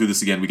I'm flipping through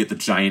this again, we get the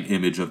giant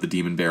image of the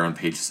demon bear on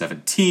page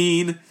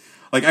 17.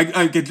 Like,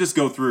 I could just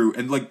go through,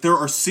 and like there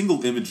are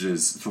single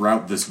images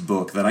throughout this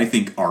book that I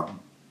think are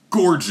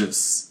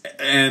gorgeous.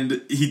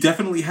 And he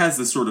definitely has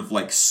this sort of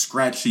like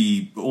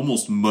scratchy,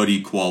 almost muddy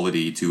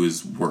quality to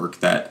his work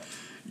that,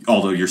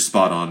 although you're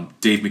spot on,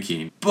 Dave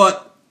McKean.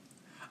 But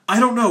I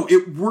don't know,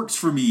 it works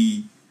for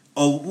me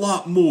a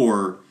lot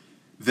more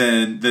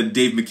than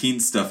Dave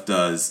McKean's stuff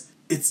does.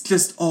 It's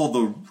just all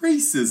the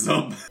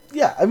racism.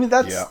 Yeah, I mean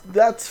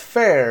that's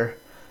fair.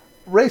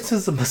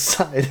 Racism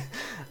aside,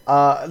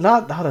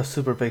 not a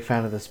super big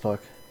fan of this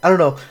book. I don't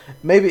know.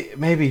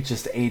 Maybe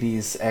just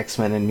 80s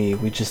X-Men and me.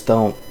 We're just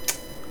not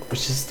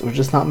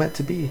meant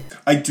to be.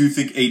 I do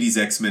think 80s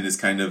X-Men is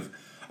kind of,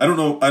 I don't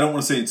know, I don't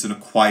want to say it's an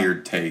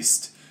acquired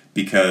taste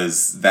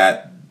because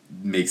that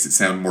makes it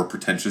sound more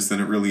pretentious than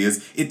it really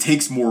is. It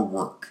takes more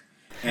work.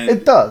 And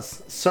it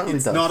does. Certainly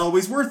it's does. It's not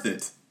always worth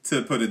it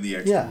to put in the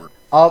extra work.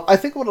 I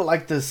think I would have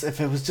liked this if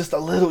it was just a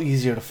little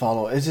easier to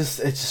follow. It's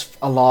just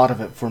a lot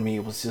of it for me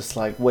was just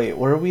like, wait,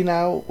 where are we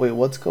now? Wait,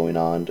 what's going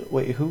on?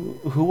 Wait,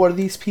 who are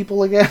these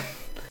people again?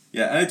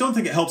 Yeah, and I don't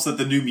think it helps that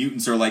the New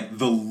Mutants are like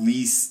the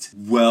least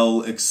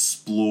well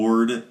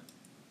explored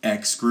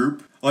X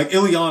group. Like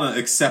Ileana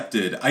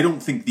accepted, I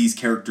don't think these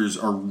characters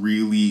are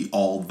really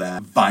all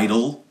that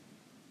vital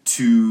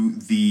to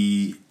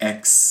the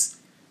X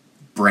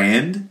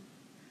brand.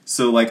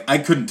 So, like, I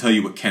couldn't tell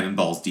you what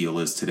Cannonball's deal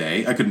is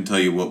today. I couldn't tell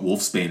you what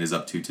Wolfsbane is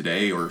up to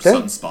today, or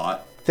Sunspot.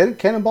 Didn't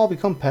Cannonball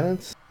become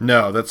Penance?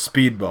 No, that's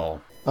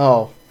Speedball.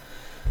 Oh.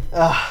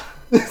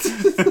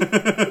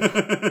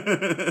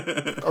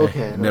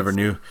 Okay. Never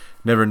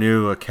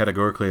knew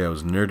categorically I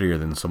was nerdier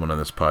than someone on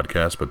this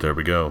podcast, but there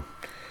we go.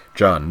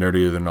 John,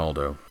 nerdier than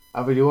Aldo.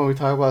 I mean, you want me to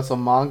talk about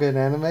some manga and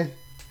anime?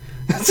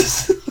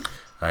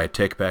 I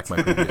take back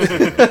my previous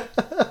statement.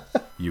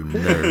 You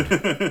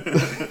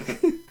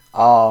nerd.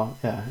 Oh,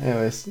 yeah.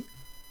 Anyways,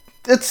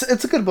 it's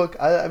a good book.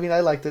 I mean, I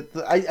liked it.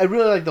 I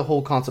really like the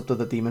whole concept of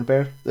the Demon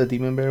Bear. The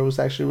Demon Bear was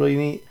actually really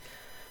neat.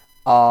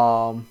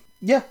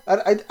 Yeah,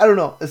 I don't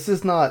know. It's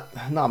just not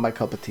my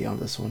cup of tea on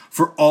this one.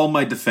 For all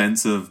my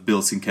defense of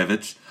Bill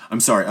Sienkiewicz, I'm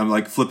sorry, I'm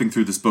like flipping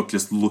through this book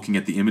just looking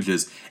at the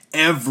images.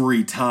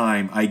 Every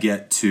time I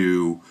get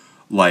to,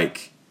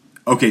 like,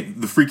 okay,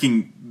 the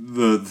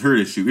third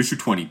issue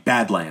 20,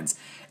 Badlands.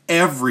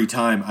 Every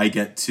time I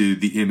get to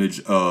the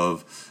image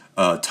of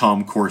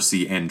Tom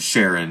Corsi and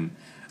Sharon,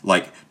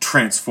 like,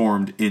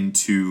 transformed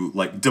into,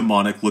 like,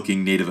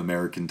 demonic-looking Native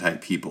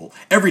American-type people.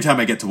 Every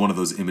time I get to one of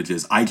those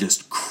images, I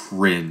just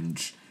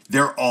cringe.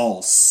 They're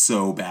all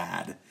so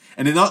bad.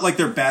 And it's not like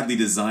they're badly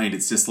designed,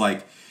 it's just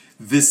like,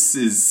 this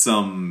is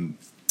some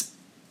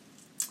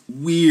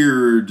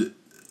weird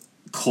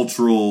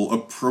cultural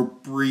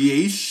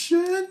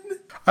appropriation?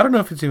 I don't know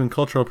if it's even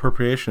cultural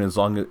appropriation as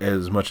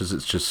much as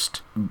it's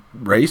just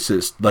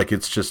racist. Like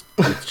it's just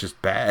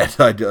bad.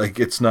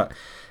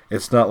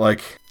 It's not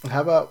like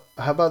how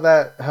about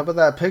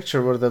that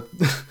picture where the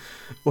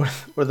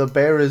where the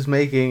bear is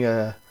making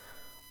a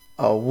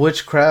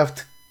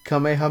witchcraft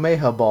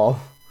Kamehameha ball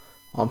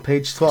on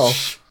page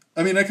 12.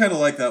 I mean, I kind of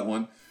like that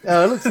one.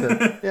 Yeah, it looks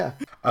good. Yeah.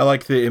 I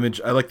like the image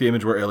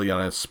where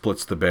Ileana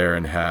splits the bear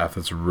in half.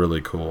 It's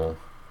really cool.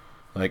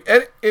 Like,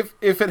 if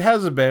it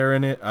has a bear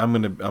in it, I'm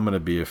gonna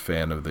be a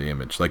fan of the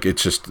image. Like,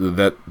 it's just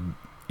that,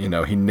 he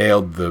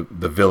nailed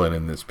the villain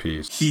in this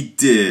piece. He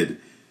did,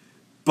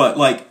 but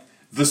like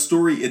the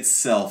story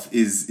itself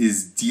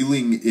is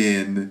dealing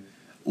in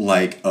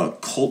like a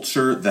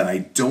culture that I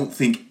don't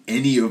think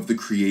any of the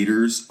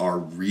creators are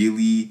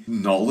really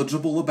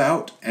knowledgeable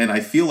about, and I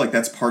feel like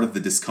that's part of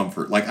the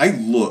discomfort. Like, I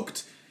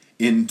looked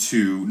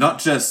into not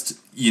just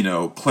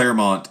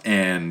Claremont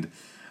and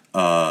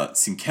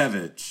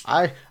Sienkiewicz.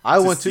 I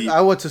went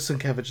to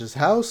Sienkiewicz's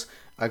house.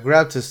 I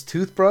grabbed his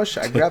toothbrush.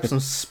 I grabbed some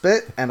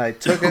spit, and I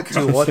took it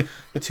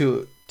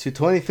to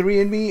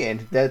 23andMe, and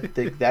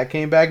that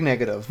came back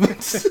negative.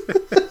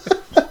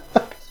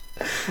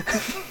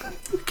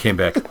 Came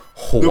back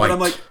white. No, but I'm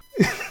like,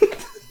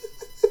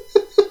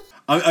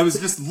 I was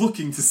just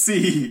looking to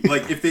see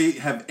like if they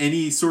have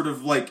any sort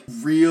of like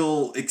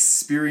real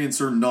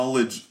experience or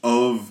knowledge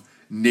of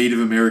Native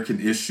American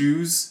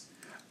issues,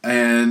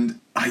 and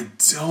I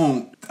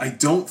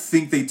don't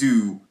think they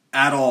do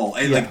at all,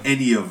 like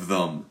any of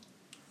them.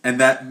 And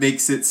that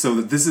makes it so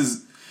that this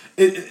is...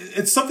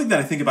 It's something that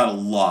I think about a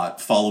lot,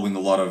 following a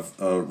lot of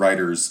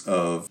writers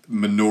of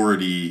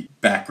minority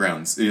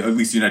backgrounds, at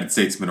least United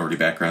States minority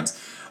backgrounds,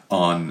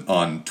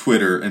 on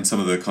Twitter and some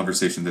of the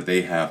conversation that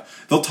they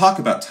have. They'll talk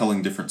about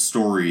telling different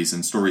stories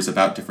and stories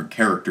about different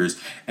characters.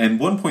 And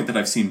one point that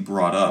I've seen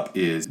brought up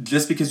is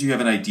just because you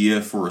have an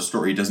idea for a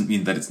story doesn't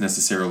mean that it's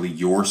necessarily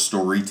your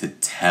story to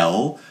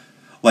tell.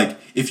 Like,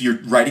 if you're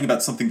writing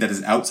about something that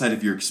is outside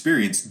of your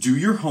experience, do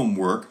your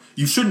homework.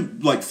 You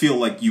shouldn't, like, feel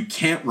like you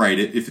can't write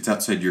it if it's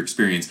outside your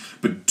experience,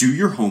 but do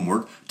your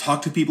homework,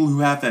 talk to people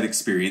who have that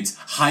experience,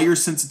 hire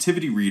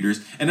sensitivity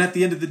readers, and at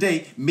the end of the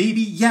day,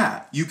 maybe,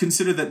 you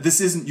consider that this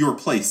isn't your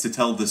place to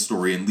tell this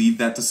story and leave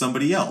that to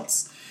somebody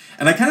else.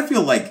 And I kind of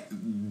feel like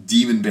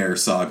Demon Bear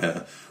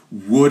Saga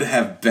would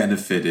have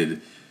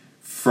benefited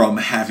from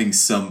having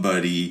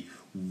somebody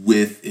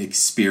with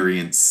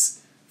experience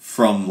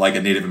from like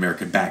a Native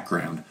American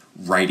background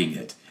writing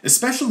it.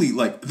 Especially,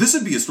 like, this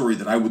would be a story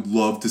that I would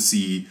love to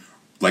see,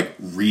 like,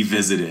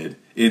 revisited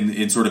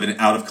in sort of an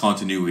out of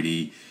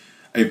continuity.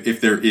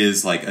 If there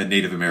is, like, a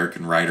Native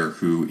American writer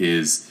who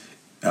is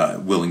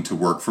willing to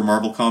work for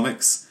Marvel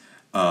Comics,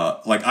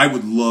 like, I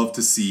would love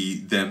to see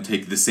them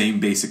take the same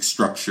basic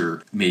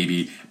structure,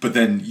 maybe, but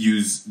then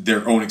use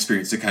their own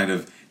experience to kind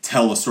of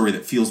tell a story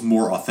that feels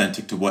more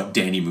authentic to what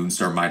Danny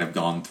Moonstar might have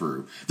gone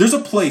through. There's a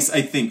place,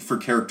 I think, for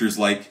characters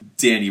like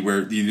Danny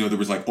where, you know, there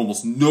was, like,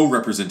 almost no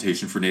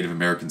representation for Native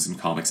Americans in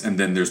comics, and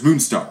then there's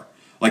Moonstar.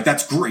 Like,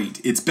 that's great.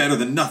 It's better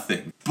than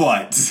nothing.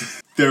 But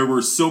there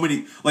were so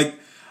many, like,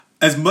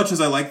 as much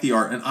as I like the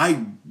art, and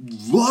I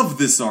love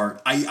this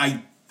art,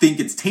 I think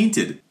it's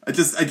tainted. I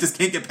just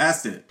can't get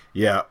past it.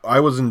 Yeah, I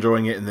was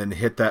enjoying it and then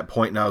hit that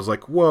point and I was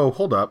like, whoa,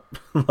 hold up.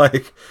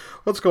 Like,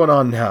 what's going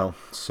on now?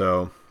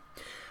 So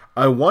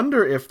I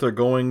wonder if they're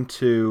going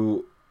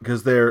to,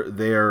 because they're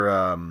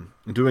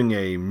doing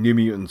a New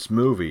Mutants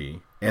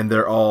movie and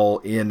they're all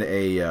in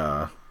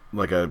a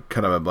like a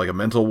kind of like a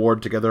mental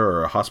ward together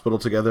or a hospital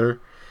together.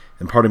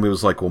 And part of me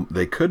was like, well,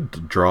 they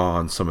could draw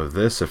on some of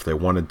this if they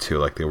wanted to,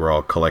 like they were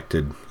all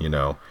collected, you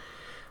know.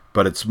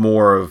 But it's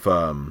more of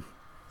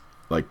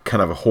like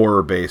kind of a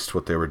horror based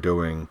what they were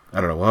doing.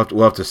 I don't know.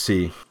 We'll have to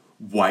see.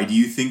 Why do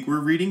you think we're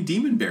reading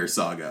Demon Bear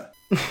Saga?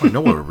 I know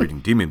we're reading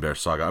Demon Bear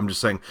Saga. I'm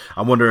just saying,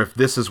 I wonder if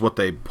this is what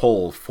they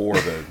pull for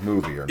the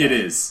movie or not. It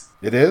is.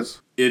 It is?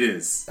 It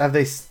is. Have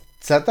they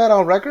set that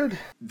on record?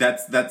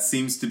 That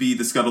seems to be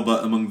the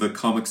scuttlebutt among the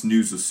comics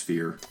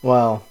newsosphere.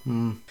 Well,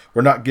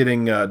 We're not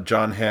getting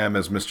John Hamm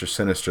as Mr.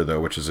 Sinister, though,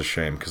 which is a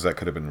shame, because that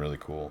could have been really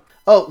cool.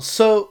 Oh,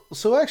 so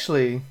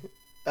actually,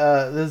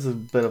 this is a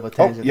bit of a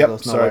tangent. Oh, yep, that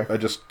goes sorry. nowhere.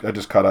 I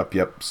just caught up.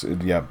 Yep,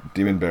 yeah,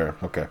 Demon Bear.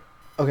 Okay.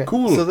 Okay,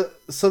 Cool.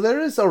 So there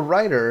is a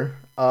writer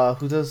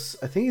who does,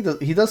 I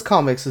think he does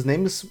comics. His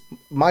name is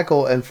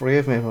Michael, and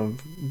forgive me if I'm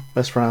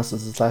mispronouncing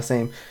his last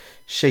name,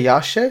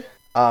 Sheyashe.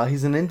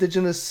 He's an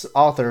indigenous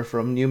author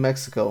from New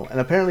Mexico, and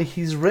apparently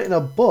he's written a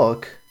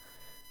book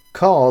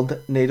called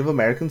Native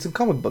Americans in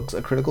Comic Books,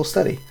 A Critical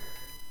Study.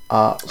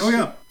 Oh,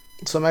 yeah.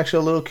 So I'm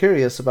actually a little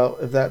curious about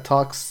if that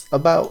talks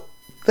about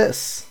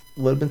this.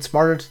 Would have been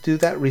smarter to do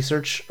that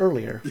research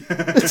earlier.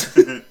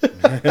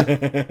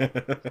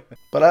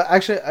 But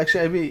actually,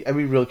 I'd be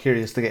real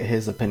curious to get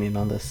his opinion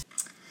on this.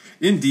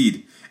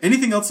 Indeed.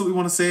 Anything else that we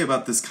want to say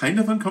about this kind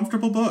of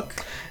uncomfortable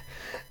book?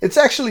 It's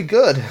actually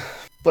good,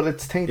 but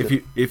it's tainted.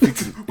 If you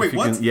can, Wait,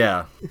 what?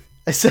 Yeah.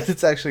 I said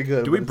it's actually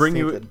good. Do we but it's bring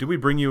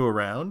tainted. you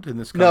around in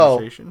this No.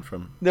 conversation?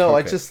 No,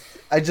 Okay.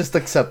 I just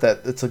accept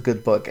that it's a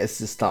good book. It's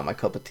just not my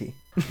cup of tea.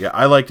 Yeah,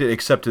 I liked it,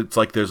 except it's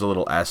like there's a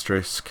little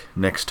asterisk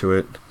next to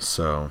it.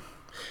 So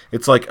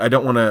it's like I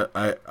don't want to.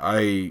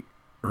 I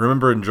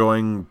remember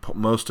enjoying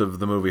most of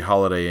the movie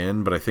Holiday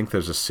Inn, but I think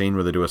there's a scene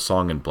where they do a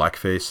song in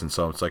blackface, and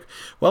so it's like,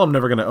 well, I'm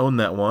never going to own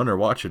that one or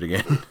watch it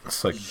again.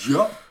 It's like,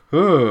 Yup.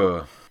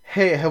 ugh.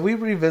 Hey, have we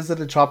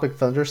revisited Tropic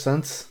Thunder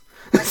since?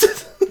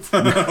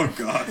 Oh,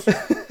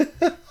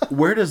 God.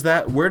 Where does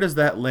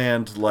that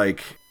land?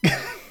 Like,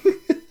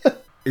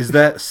 is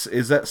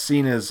that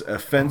seen as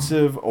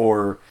offensive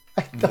or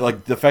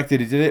like the fact that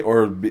he did it,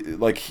 or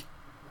like?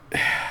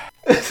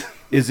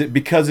 Is it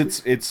because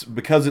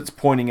it's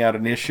pointing out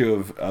an issue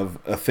of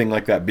a thing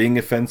like that being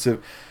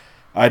offensive?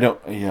 I don't.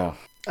 Yeah.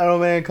 I don't know,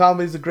 man.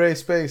 Comedy's a gray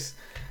space.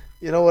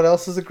 You know what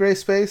else is a gray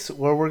space?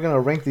 Where we're gonna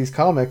rank these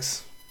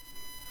comics.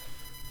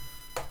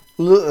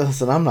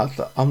 Listen, I'm not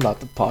the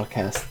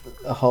podcast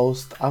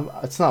host.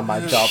 It's not my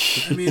job.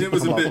 I mean, it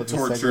was a come up bit with the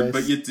tortured, segues.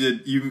 but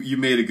you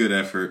made a good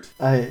effort.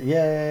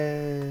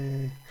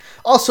 Yay!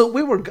 Also,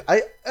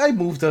 I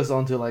moved us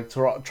onto like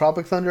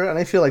Tropic Thunder, and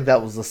I feel like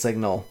that was the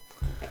signal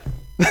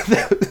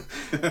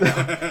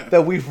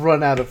that we've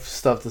run out of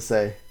stuff to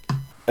say.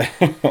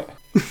 I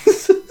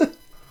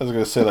was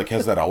gonna say, like,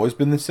 has that always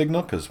been the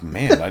signal? Because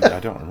man, I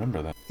don't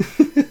remember that.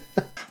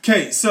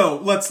 Okay, so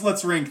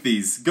let's rank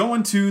these.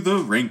 Going to the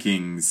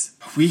rankings.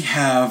 We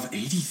have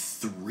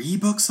 83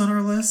 books on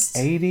our list.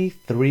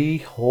 83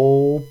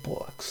 whole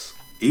books.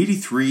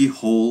 83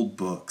 whole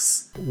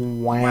books.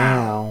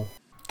 Wow.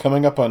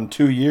 Coming up on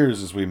 2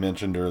 years, as we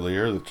mentioned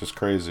earlier, that's just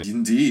crazy.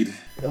 Indeed.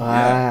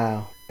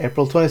 Wow.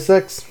 April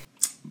 26th.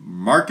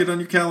 Mark it on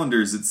your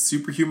calendars. It's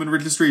Superhuman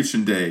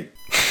Registration Day.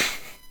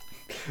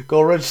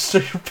 Go register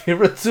your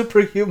favorite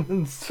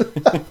superhumans.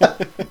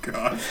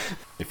 God.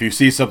 If you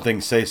see something,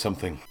 say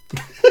something.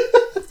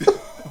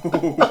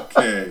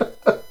 Okay.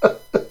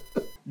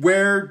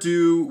 Where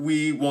do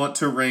we want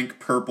to rank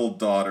Purple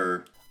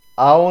Daughter?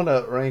 I want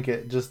to rank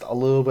it just a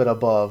little bit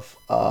above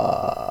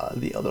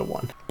the other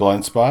one.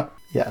 Blind Spot.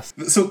 Yes.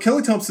 So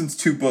Kelly Thompson's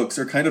two books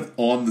are kind of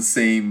on the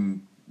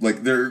same,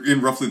 like they're in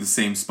roughly the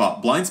same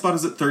spot. Blind Spot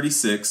is at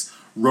 36.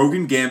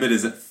 Rogan Gambit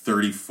is at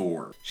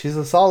 34. She's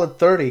a solid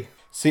 30.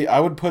 See, I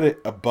would put it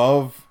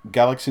above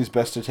Galaxy's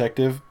Best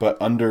Detective, but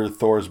under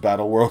Thor's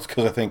Battle World,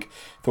 because I think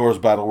Thor's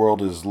Battle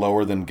World is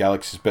lower than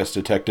Galaxy's Best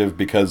Detective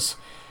because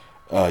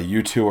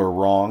you two are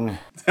wrong.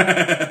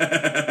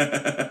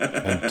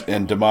 and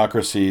And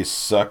democracy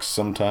sucks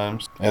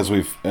sometimes, as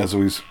we've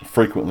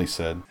frequently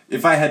said.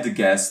 If I had to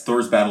guess,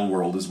 Thor's Battle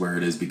World is where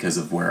it is because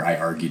of where I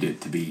argued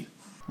it to be.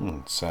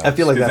 Sounds I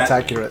feel like Is that's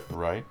that- accurate.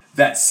 right.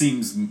 That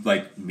seems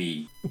like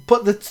me.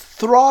 But the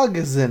Throg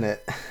is in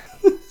it.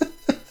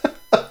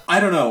 I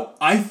don't know.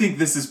 I think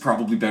this is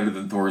probably better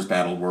than Thor's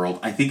Battle World.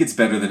 I think it's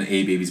better than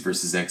A Babies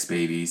versus X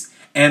Babies.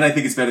 And I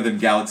think it's better than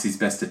Galaxy's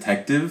Best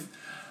Detective.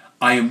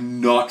 I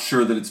am not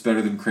sure that it's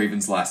better than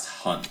Craven's Last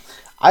Hunt.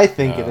 I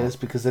think it is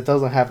because it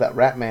doesn't have that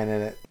Rat Man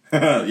in it.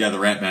 Yeah, the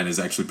Rat Man is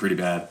actually pretty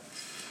bad.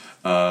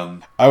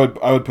 I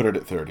would put it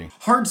at 30.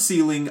 Hard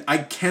Ceiling, I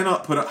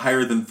cannot put it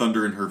higher than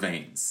Thunder in Her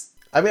Veins.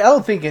 I mean, I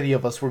don't think any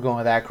of us were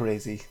going that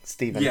crazy,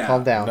 Steven. Yeah.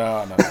 Calm down. No.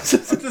 I'm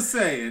just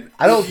saying.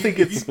 I don't think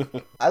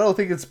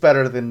it's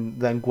better than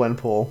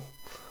Gwenpool.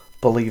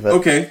 Believe it.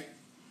 Okay.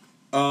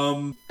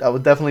 I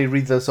would definitely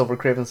read this over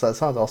Craven's Last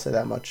Hunt. I'll say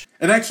that much.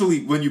 And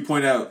actually, when you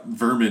point out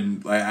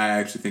Vermin, I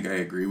actually think I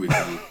agree with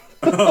you.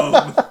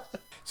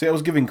 See, I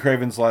was giving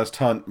Craven's Last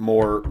Hunt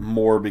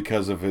more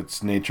because of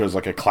its nature as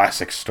like a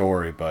classic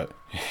story, but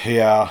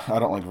yeah, I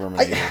don't like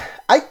Vermin either.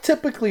 I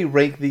typically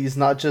rank these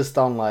not just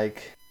on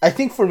like. I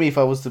think for me, if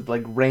I was to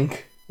like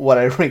rank what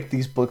I rank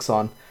these books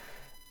on,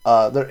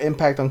 their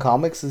impact on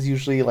comics is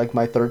usually like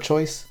my third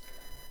choice.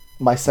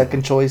 My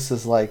second choice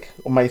is like,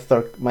 or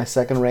my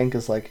second rank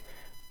is like,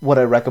 would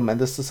I recommend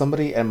this to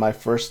somebody? And my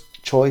first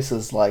choice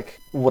is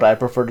like, would I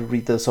prefer to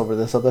read this over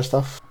this other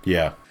stuff?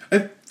 Yeah.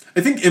 I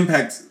think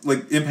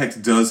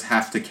impact does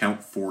have to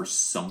count for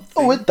something.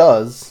 Oh, it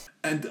does.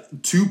 And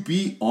to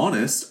be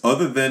honest,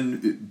 other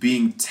than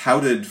being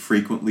touted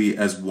frequently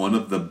as one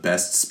of the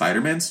best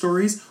Spider-Man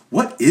stories,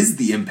 what is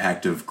the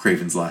impact of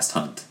Craven's Last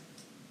Hunt?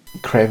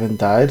 Craven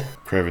died.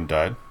 Craven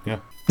died. Yeah.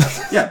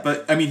 Yeah,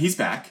 but I mean, he's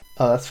back.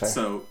 Oh, that's fair.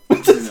 So,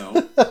 you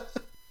know.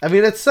 I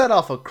mean, it set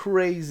off a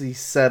crazy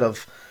set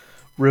of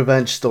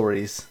revenge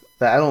stories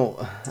that I don't.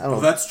 Oh,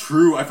 that's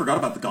true. I forgot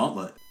about the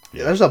Gauntlet.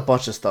 Yeah. There's a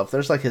bunch of stuff.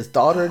 There's like his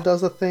daughter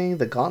does a thing.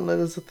 The Gauntlet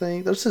is a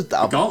thing. There's just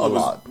a Gauntlet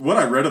lot. what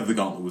I read of the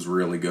Gauntlet was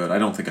really good. I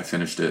don't think I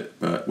finished it,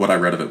 but what I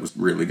read of it was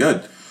really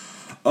good.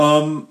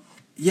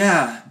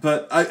 Yeah,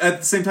 but at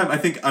the same time, I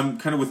think I'm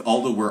kind of with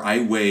Aldo where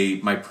I weigh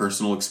my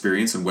personal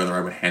experience and whether I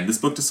would hand this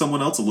book to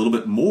someone else a little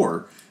bit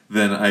more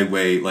than I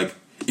weigh like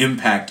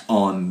impact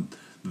on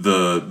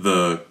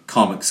the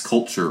comics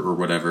culture or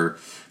whatever.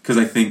 Because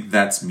I think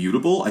that's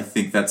mutable. I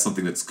think that's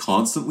something that's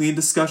constantly in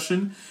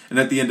discussion. And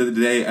at the end of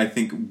the day, I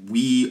think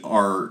we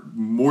are,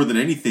 more than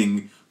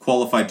anything,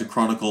 qualified to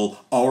chronicle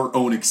our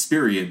own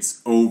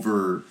experience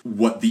over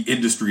what the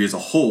industry as a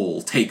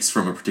whole takes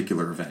from a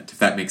particular event, if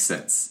that makes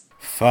sense.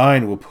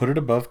 Fine, we'll put it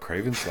above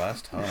Craven's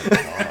Last Hunt.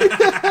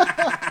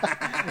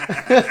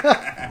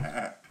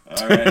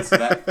 All right, so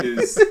that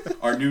is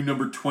our new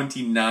number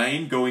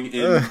 29 going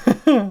in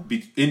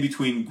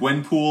between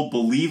Gwenpool,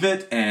 Believe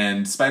It,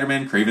 and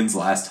Spider-Man Craven's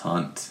Last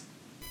Hunt.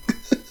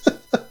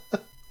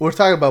 We're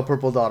talking about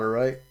Purple Daughter,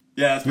 right?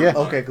 Yeah, that's Yeah.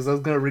 Okay, because I was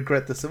gonna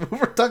regret this if we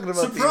were talking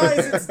about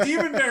Surprise! It's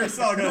Demon Bear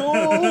Saga.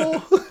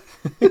 Oh.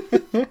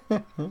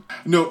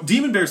 No,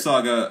 Demon Bear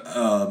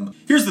Saga.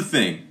 Here's the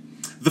thing: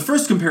 the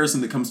first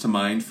comparison that comes to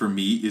mind for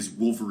me is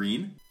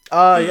Wolverine.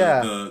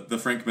 Yeah. The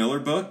Frank Miller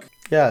book.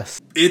 Yes.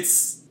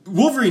 It's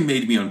Wolverine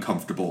made me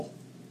uncomfortable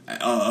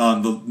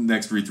on the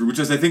next read through, which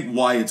is I think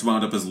why it's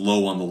wound up as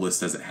low on the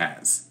list as it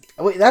has.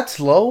 Wait, that's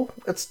low?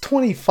 That's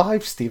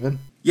 25, Steven.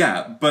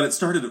 Yeah, but it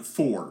started at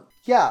 4.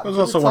 Yeah. It was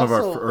but also it's one of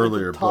also our in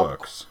earlier the top-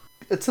 books.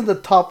 It's in the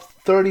top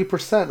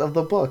 30% of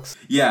the books.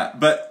 Yeah,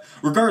 but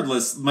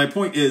regardless, my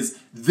point is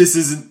this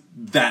isn't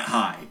that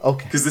high.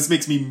 Okay. Because this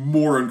makes me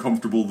more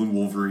uncomfortable than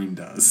Wolverine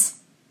does.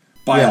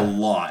 By Yeah. a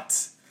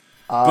lot.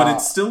 But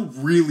it's still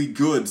really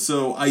good,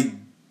 so I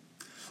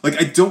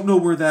don't know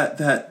where that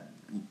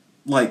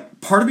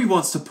part of me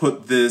wants to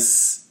put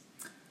this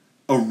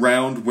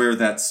around where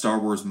that Star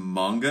Wars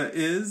manga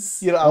is.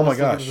 You know, I Oh was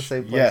my thinking gosh. the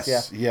same place.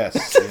 Yes, Yeah.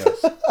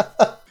 yes.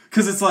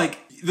 Because it's like,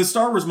 the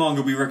Star Wars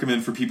manga we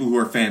recommend for people who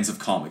are fans of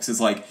comics. It's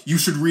like, you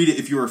should read it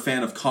if you're a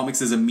fan of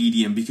comics as a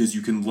medium because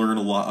you can learn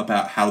a lot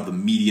about how the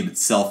medium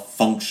itself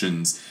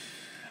functions.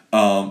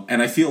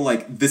 And I feel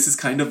like this is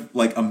kind of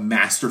like a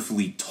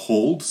masterfully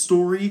told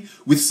story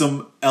with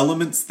some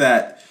elements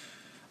that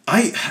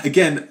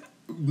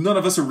none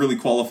of us are really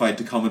qualified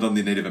to comment on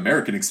the Native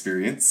American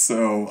experience,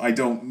 so I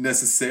don't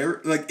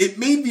necessarily... it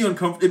made me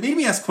uncomfortable. It made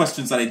me ask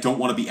questions that I don't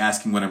want to be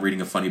asking when I'm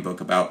reading a funny book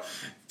about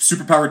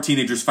superpowered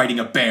teenagers fighting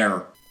a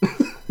bear.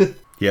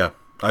 Yeah.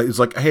 It's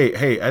like,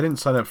 hey, I didn't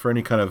sign up for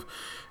any kind of,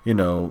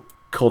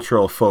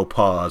 cultural faux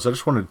pas. I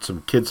just wanted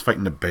some kids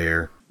fighting a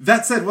bear.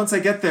 That said, once I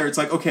get there, it's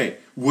like, okay,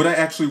 would I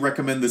actually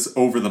recommend this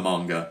over the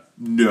manga?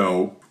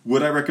 No.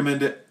 Would I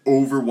recommend it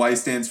over Y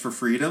Stands for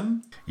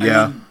Freedom?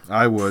 Yeah,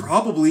 I would.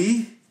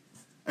 Probably.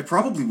 I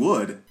probably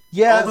would.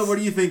 Yes. Although, what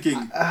are you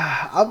thinking?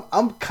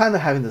 I'm kind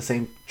of having the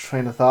same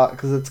train of thought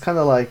because it's kind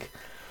of like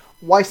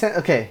why stand.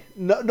 Okay,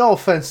 no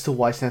offense to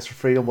Y Stands for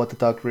Freedom, what the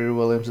Dr. Rita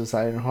Williams and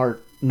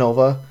Ironheart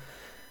Nova.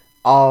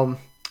 A lot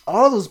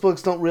of those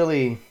books don't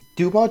really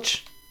do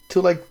much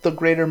to like the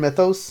greater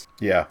mythos.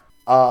 Yeah.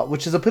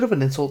 which is a bit of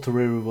an insult to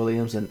Riri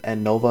Williams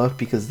and Nova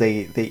because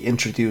they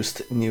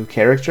introduced new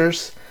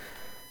characters.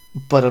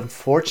 But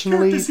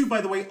unfortunately... Characters who,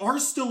 by the way, are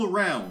still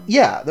around.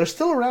 Yeah, they're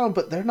still around,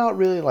 but they're not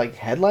really, like,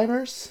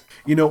 headliners.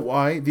 You know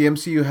why? The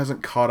MCU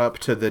hasn't caught up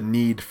to the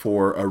need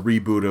for a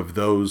reboot of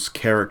those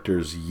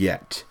characters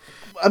yet.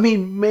 I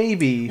mean,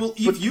 maybe. Well,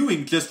 Eve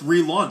Ewing just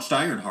relaunched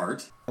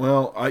Ironheart.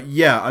 Well,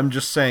 yeah, I'm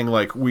just saying,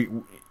 like,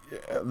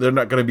 they're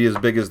not going to be as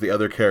big as the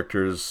other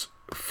characters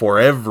for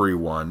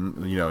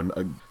everyone, you know,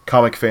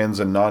 comic fans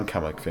and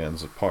non-comic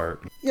fans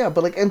apart. Yeah,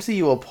 but, like,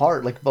 MCU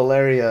apart, like,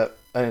 Valeria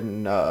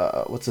and,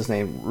 what's his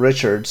name,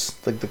 Richards,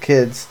 like, the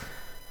kids,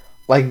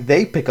 like,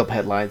 they pick up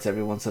headlines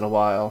every once in a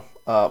while.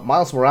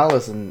 Miles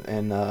Morales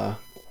and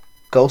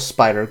Ghost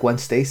Spider, Gwen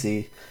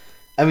Stacy,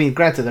 I mean,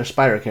 granted, they're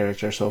Spider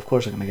characters, so of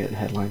course they're going to get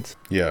headlines.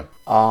 Yeah.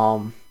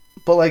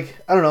 But, like,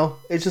 I don't know,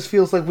 it just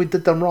feels like we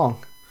did them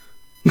wrong.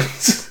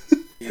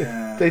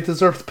 Yeah. They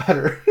deserved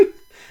better.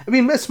 I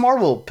mean, Miss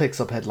Marvel picks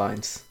up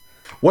headlines.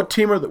 What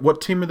team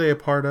are they a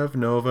part of?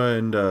 Nova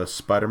and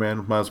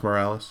Spider-Man, Miles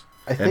Morales,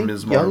 I and think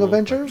Ms. Young Marvel? The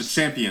Avengers?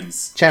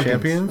 Champions.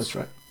 Champions? That's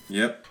right.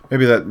 Yep.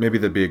 Maybe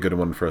that'd be a good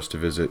one for us to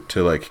visit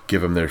to like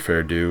give them their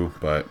fair due.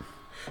 But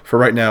for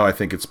right now, I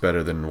think it's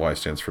better than Y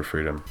stands for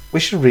freedom. We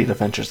should read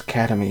Avengers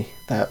Academy,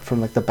 that from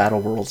like the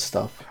Battle World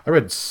stuff. I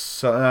read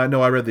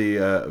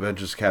the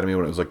Avengers Academy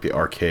when it was like the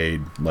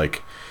arcade.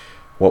 Like,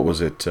 what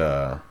was it?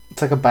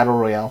 It's like a Battle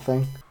Royale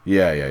thing.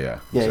 Yeah,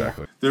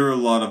 exactly. There are a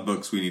lot of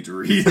books we need to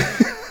read.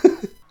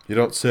 You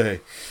don't say.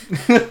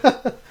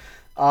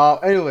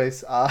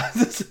 Anyways, Is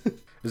that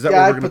Yeah,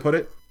 where I'd we're gonna put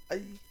it?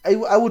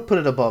 I would put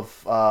it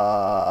above,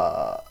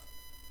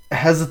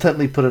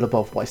 hesitantly put it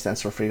above Y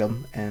Stands for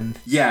Freedom. And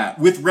Yeah,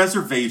 with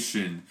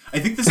reservation. I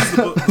think this is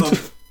the book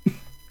of...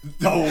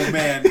 Oh,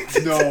 man,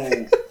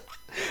 no.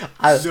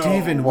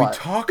 Steven, we what?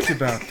 talked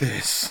about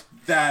this.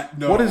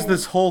 No. What has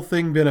this whole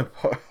thing been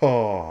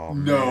Oh,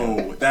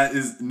 No, that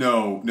is...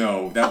 No,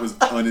 that was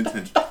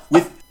unintentional.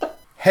 With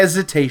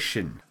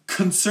hesitation.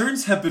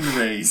 concerns have been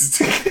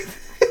raised.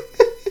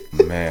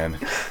 Man.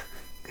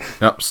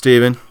 No,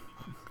 Steven.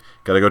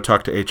 Gotta go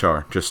talk to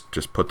HR.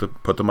 Just put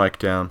the mic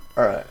down.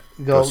 all right,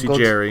 Go see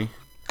Jerry.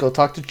 Go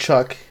talk to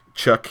Chuck.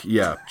 Chuck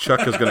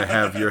is gonna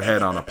have your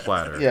head on a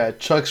platter. Yeah,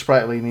 Chuck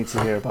Sprightly needs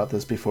to hear about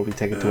this before we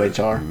take it to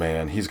HR.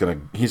 Man, he's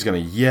gonna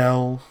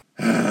yell.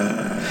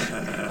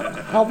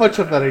 How much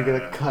of that are you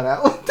gonna cut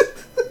out?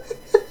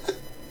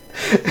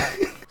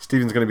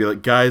 Steven's gonna be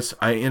like, guys,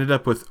 I ended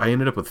up with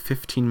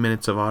 15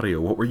 minutes of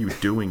audio. What were you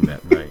doing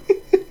that night?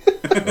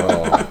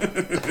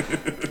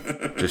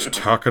 Just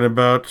talking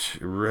about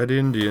Red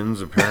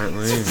Indians,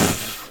 apparently.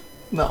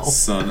 No.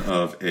 Son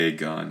of a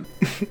gun.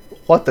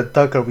 What the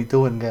duck are we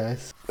doing,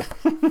 guys?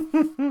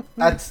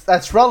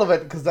 That's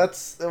relevant because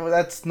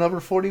that's number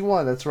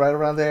 41. That's right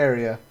around the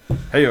area.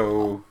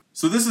 Heyo.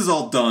 So this is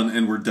all done,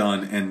 and we're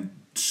done, and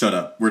shut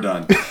up. We're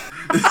done.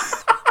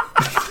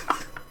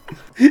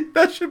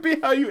 That should be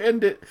how you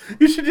end it.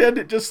 You should end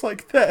it just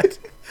like that.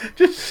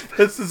 Just,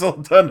 this is all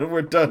done and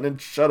we're done, and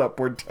shut up,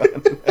 we're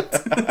done.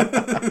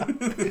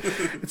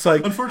 It's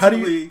like,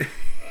 Unfortunately,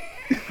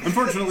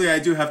 I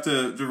do have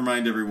to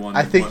remind everyone.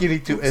 I think what you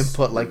need to books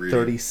input like we're reading.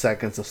 30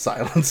 seconds of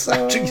silence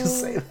after you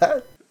say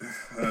that.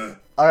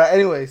 Alright,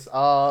 anyways,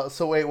 so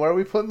wait, where are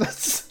we putting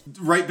this?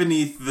 Right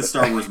beneath the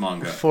Star Wars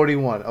manga.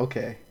 41,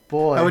 okay.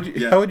 Boy.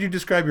 How would you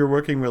describe your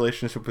working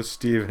relationship with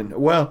Steven?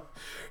 Well,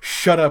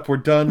 shut up, we're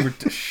done,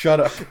 shut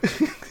up.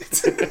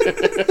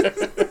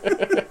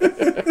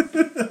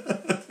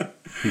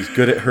 He's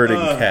good at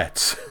herding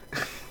cats.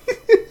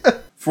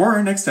 For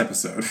our next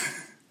episode,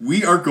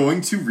 we are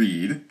going to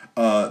read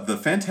the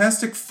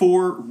Fantastic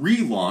Four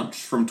relaunch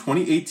from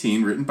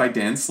 2018, written by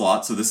Dan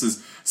Slott. So this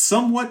is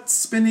somewhat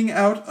spinning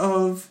out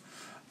of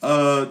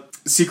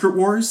Secret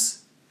Wars.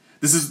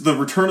 This is the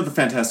return of the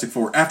Fantastic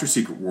Four after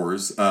Secret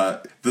Wars.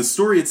 The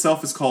story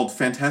itself is called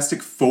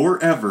Fantastic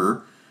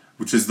Forever,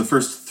 which is the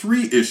first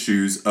 3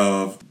 issues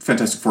of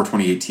Fantastic Four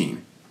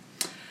 2018.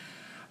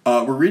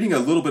 We're reading a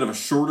little bit of a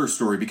shorter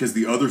story because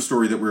the other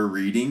story that we're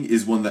reading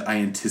is one that I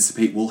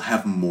anticipate we'll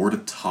have more to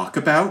talk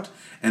about,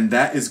 and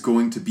that is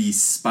going to be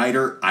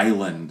Spider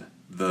Island,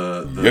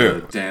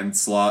 the Dan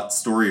Slott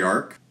story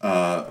arc.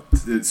 So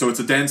it's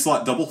a Dan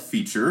Slott double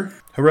feature.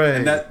 Hooray!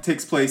 And that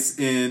takes place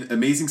in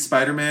Amazing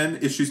Spider-Man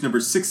issues number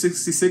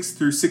 666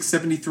 through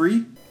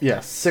 673.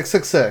 Yes,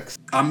 666.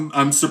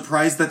 I'm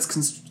surprised that's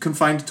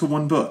confined to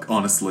one book,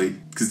 honestly.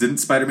 Because didn't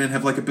Spider-Man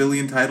have like a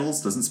billion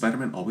titles? Doesn't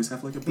Spider-Man always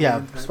have like a billion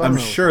Yeah, titles? I'm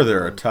sure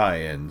there are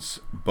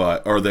tie-ins,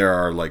 or there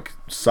are like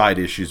side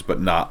issues,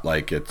 but not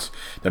like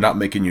they're not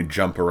making you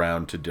jump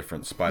around to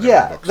different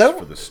Spider-Man books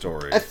for the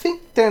story. I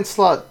think Dan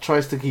Slott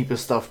tries to keep his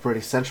stuff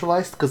pretty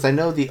centralized, because I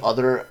know the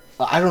other...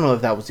 I don't know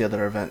if that was the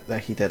other event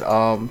that he did.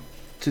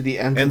 To the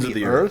Ends of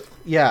the Earth.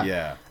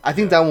 Yeah. I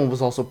think that one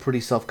was also pretty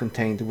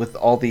self-contained with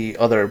all the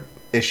other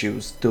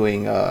issues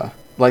doing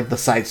like the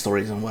side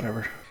stories and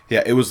whatever.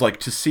 Yeah, it was like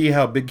to see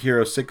how Big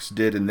Hero 6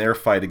 did in their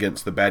fight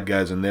against the bad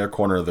guys in their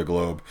corner of the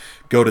globe.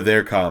 Go to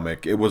their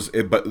comic.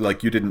 But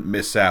like you didn't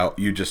miss out.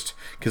 You just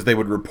because they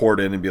would report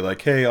in and be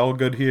like, "Hey, all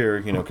good here,"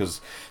 you know,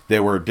 because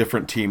there were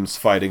different teams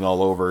fighting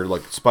all over.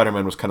 Like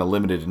Spider-Man was kind of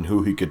limited in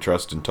who he could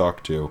trust and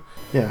talk to.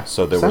 Yeah.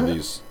 So there were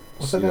these.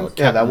 Was that you know, Dan?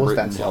 Yeah, that Captain was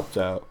Britain Dan helped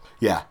out.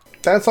 Yeah.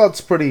 Dan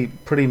Slott's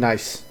pretty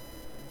nice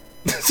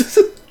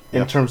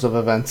in terms of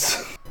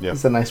events. Yeah.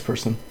 He's a nice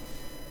person.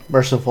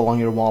 Merciful on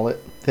your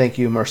wallet. Thank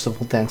you,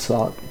 merciful Dan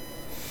Slott.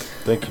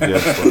 Thank you, Dan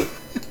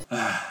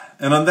Slott.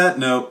 And on that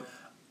note,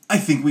 I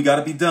think we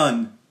gotta be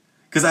done.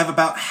 Because I've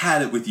about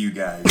had it with you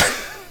guys.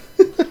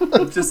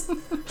 I'm just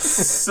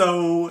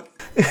so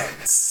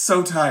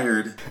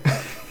tired.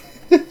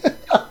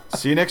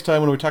 See you next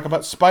time when we talk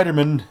about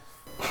Spider-Man.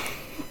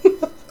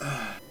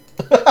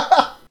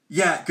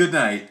 Yeah, good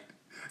night.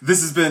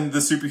 This has been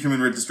the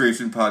Superhuman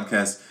Registration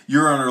Podcast.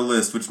 You're on our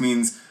list, which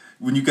means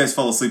when you guys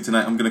fall asleep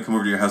tonight, I'm gonna come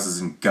over to your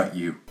houses and gut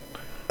you.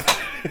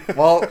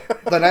 Well,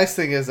 the nice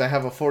thing is I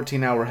have a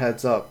 14-hour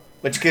heads up,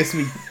 which gives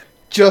me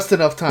just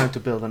enough time to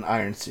build an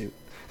iron suit.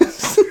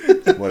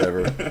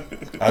 Whatever.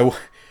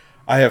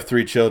 I have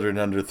 3 children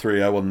under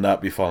 3. I will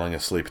not be falling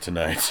asleep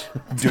tonight.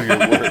 Do your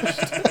worst.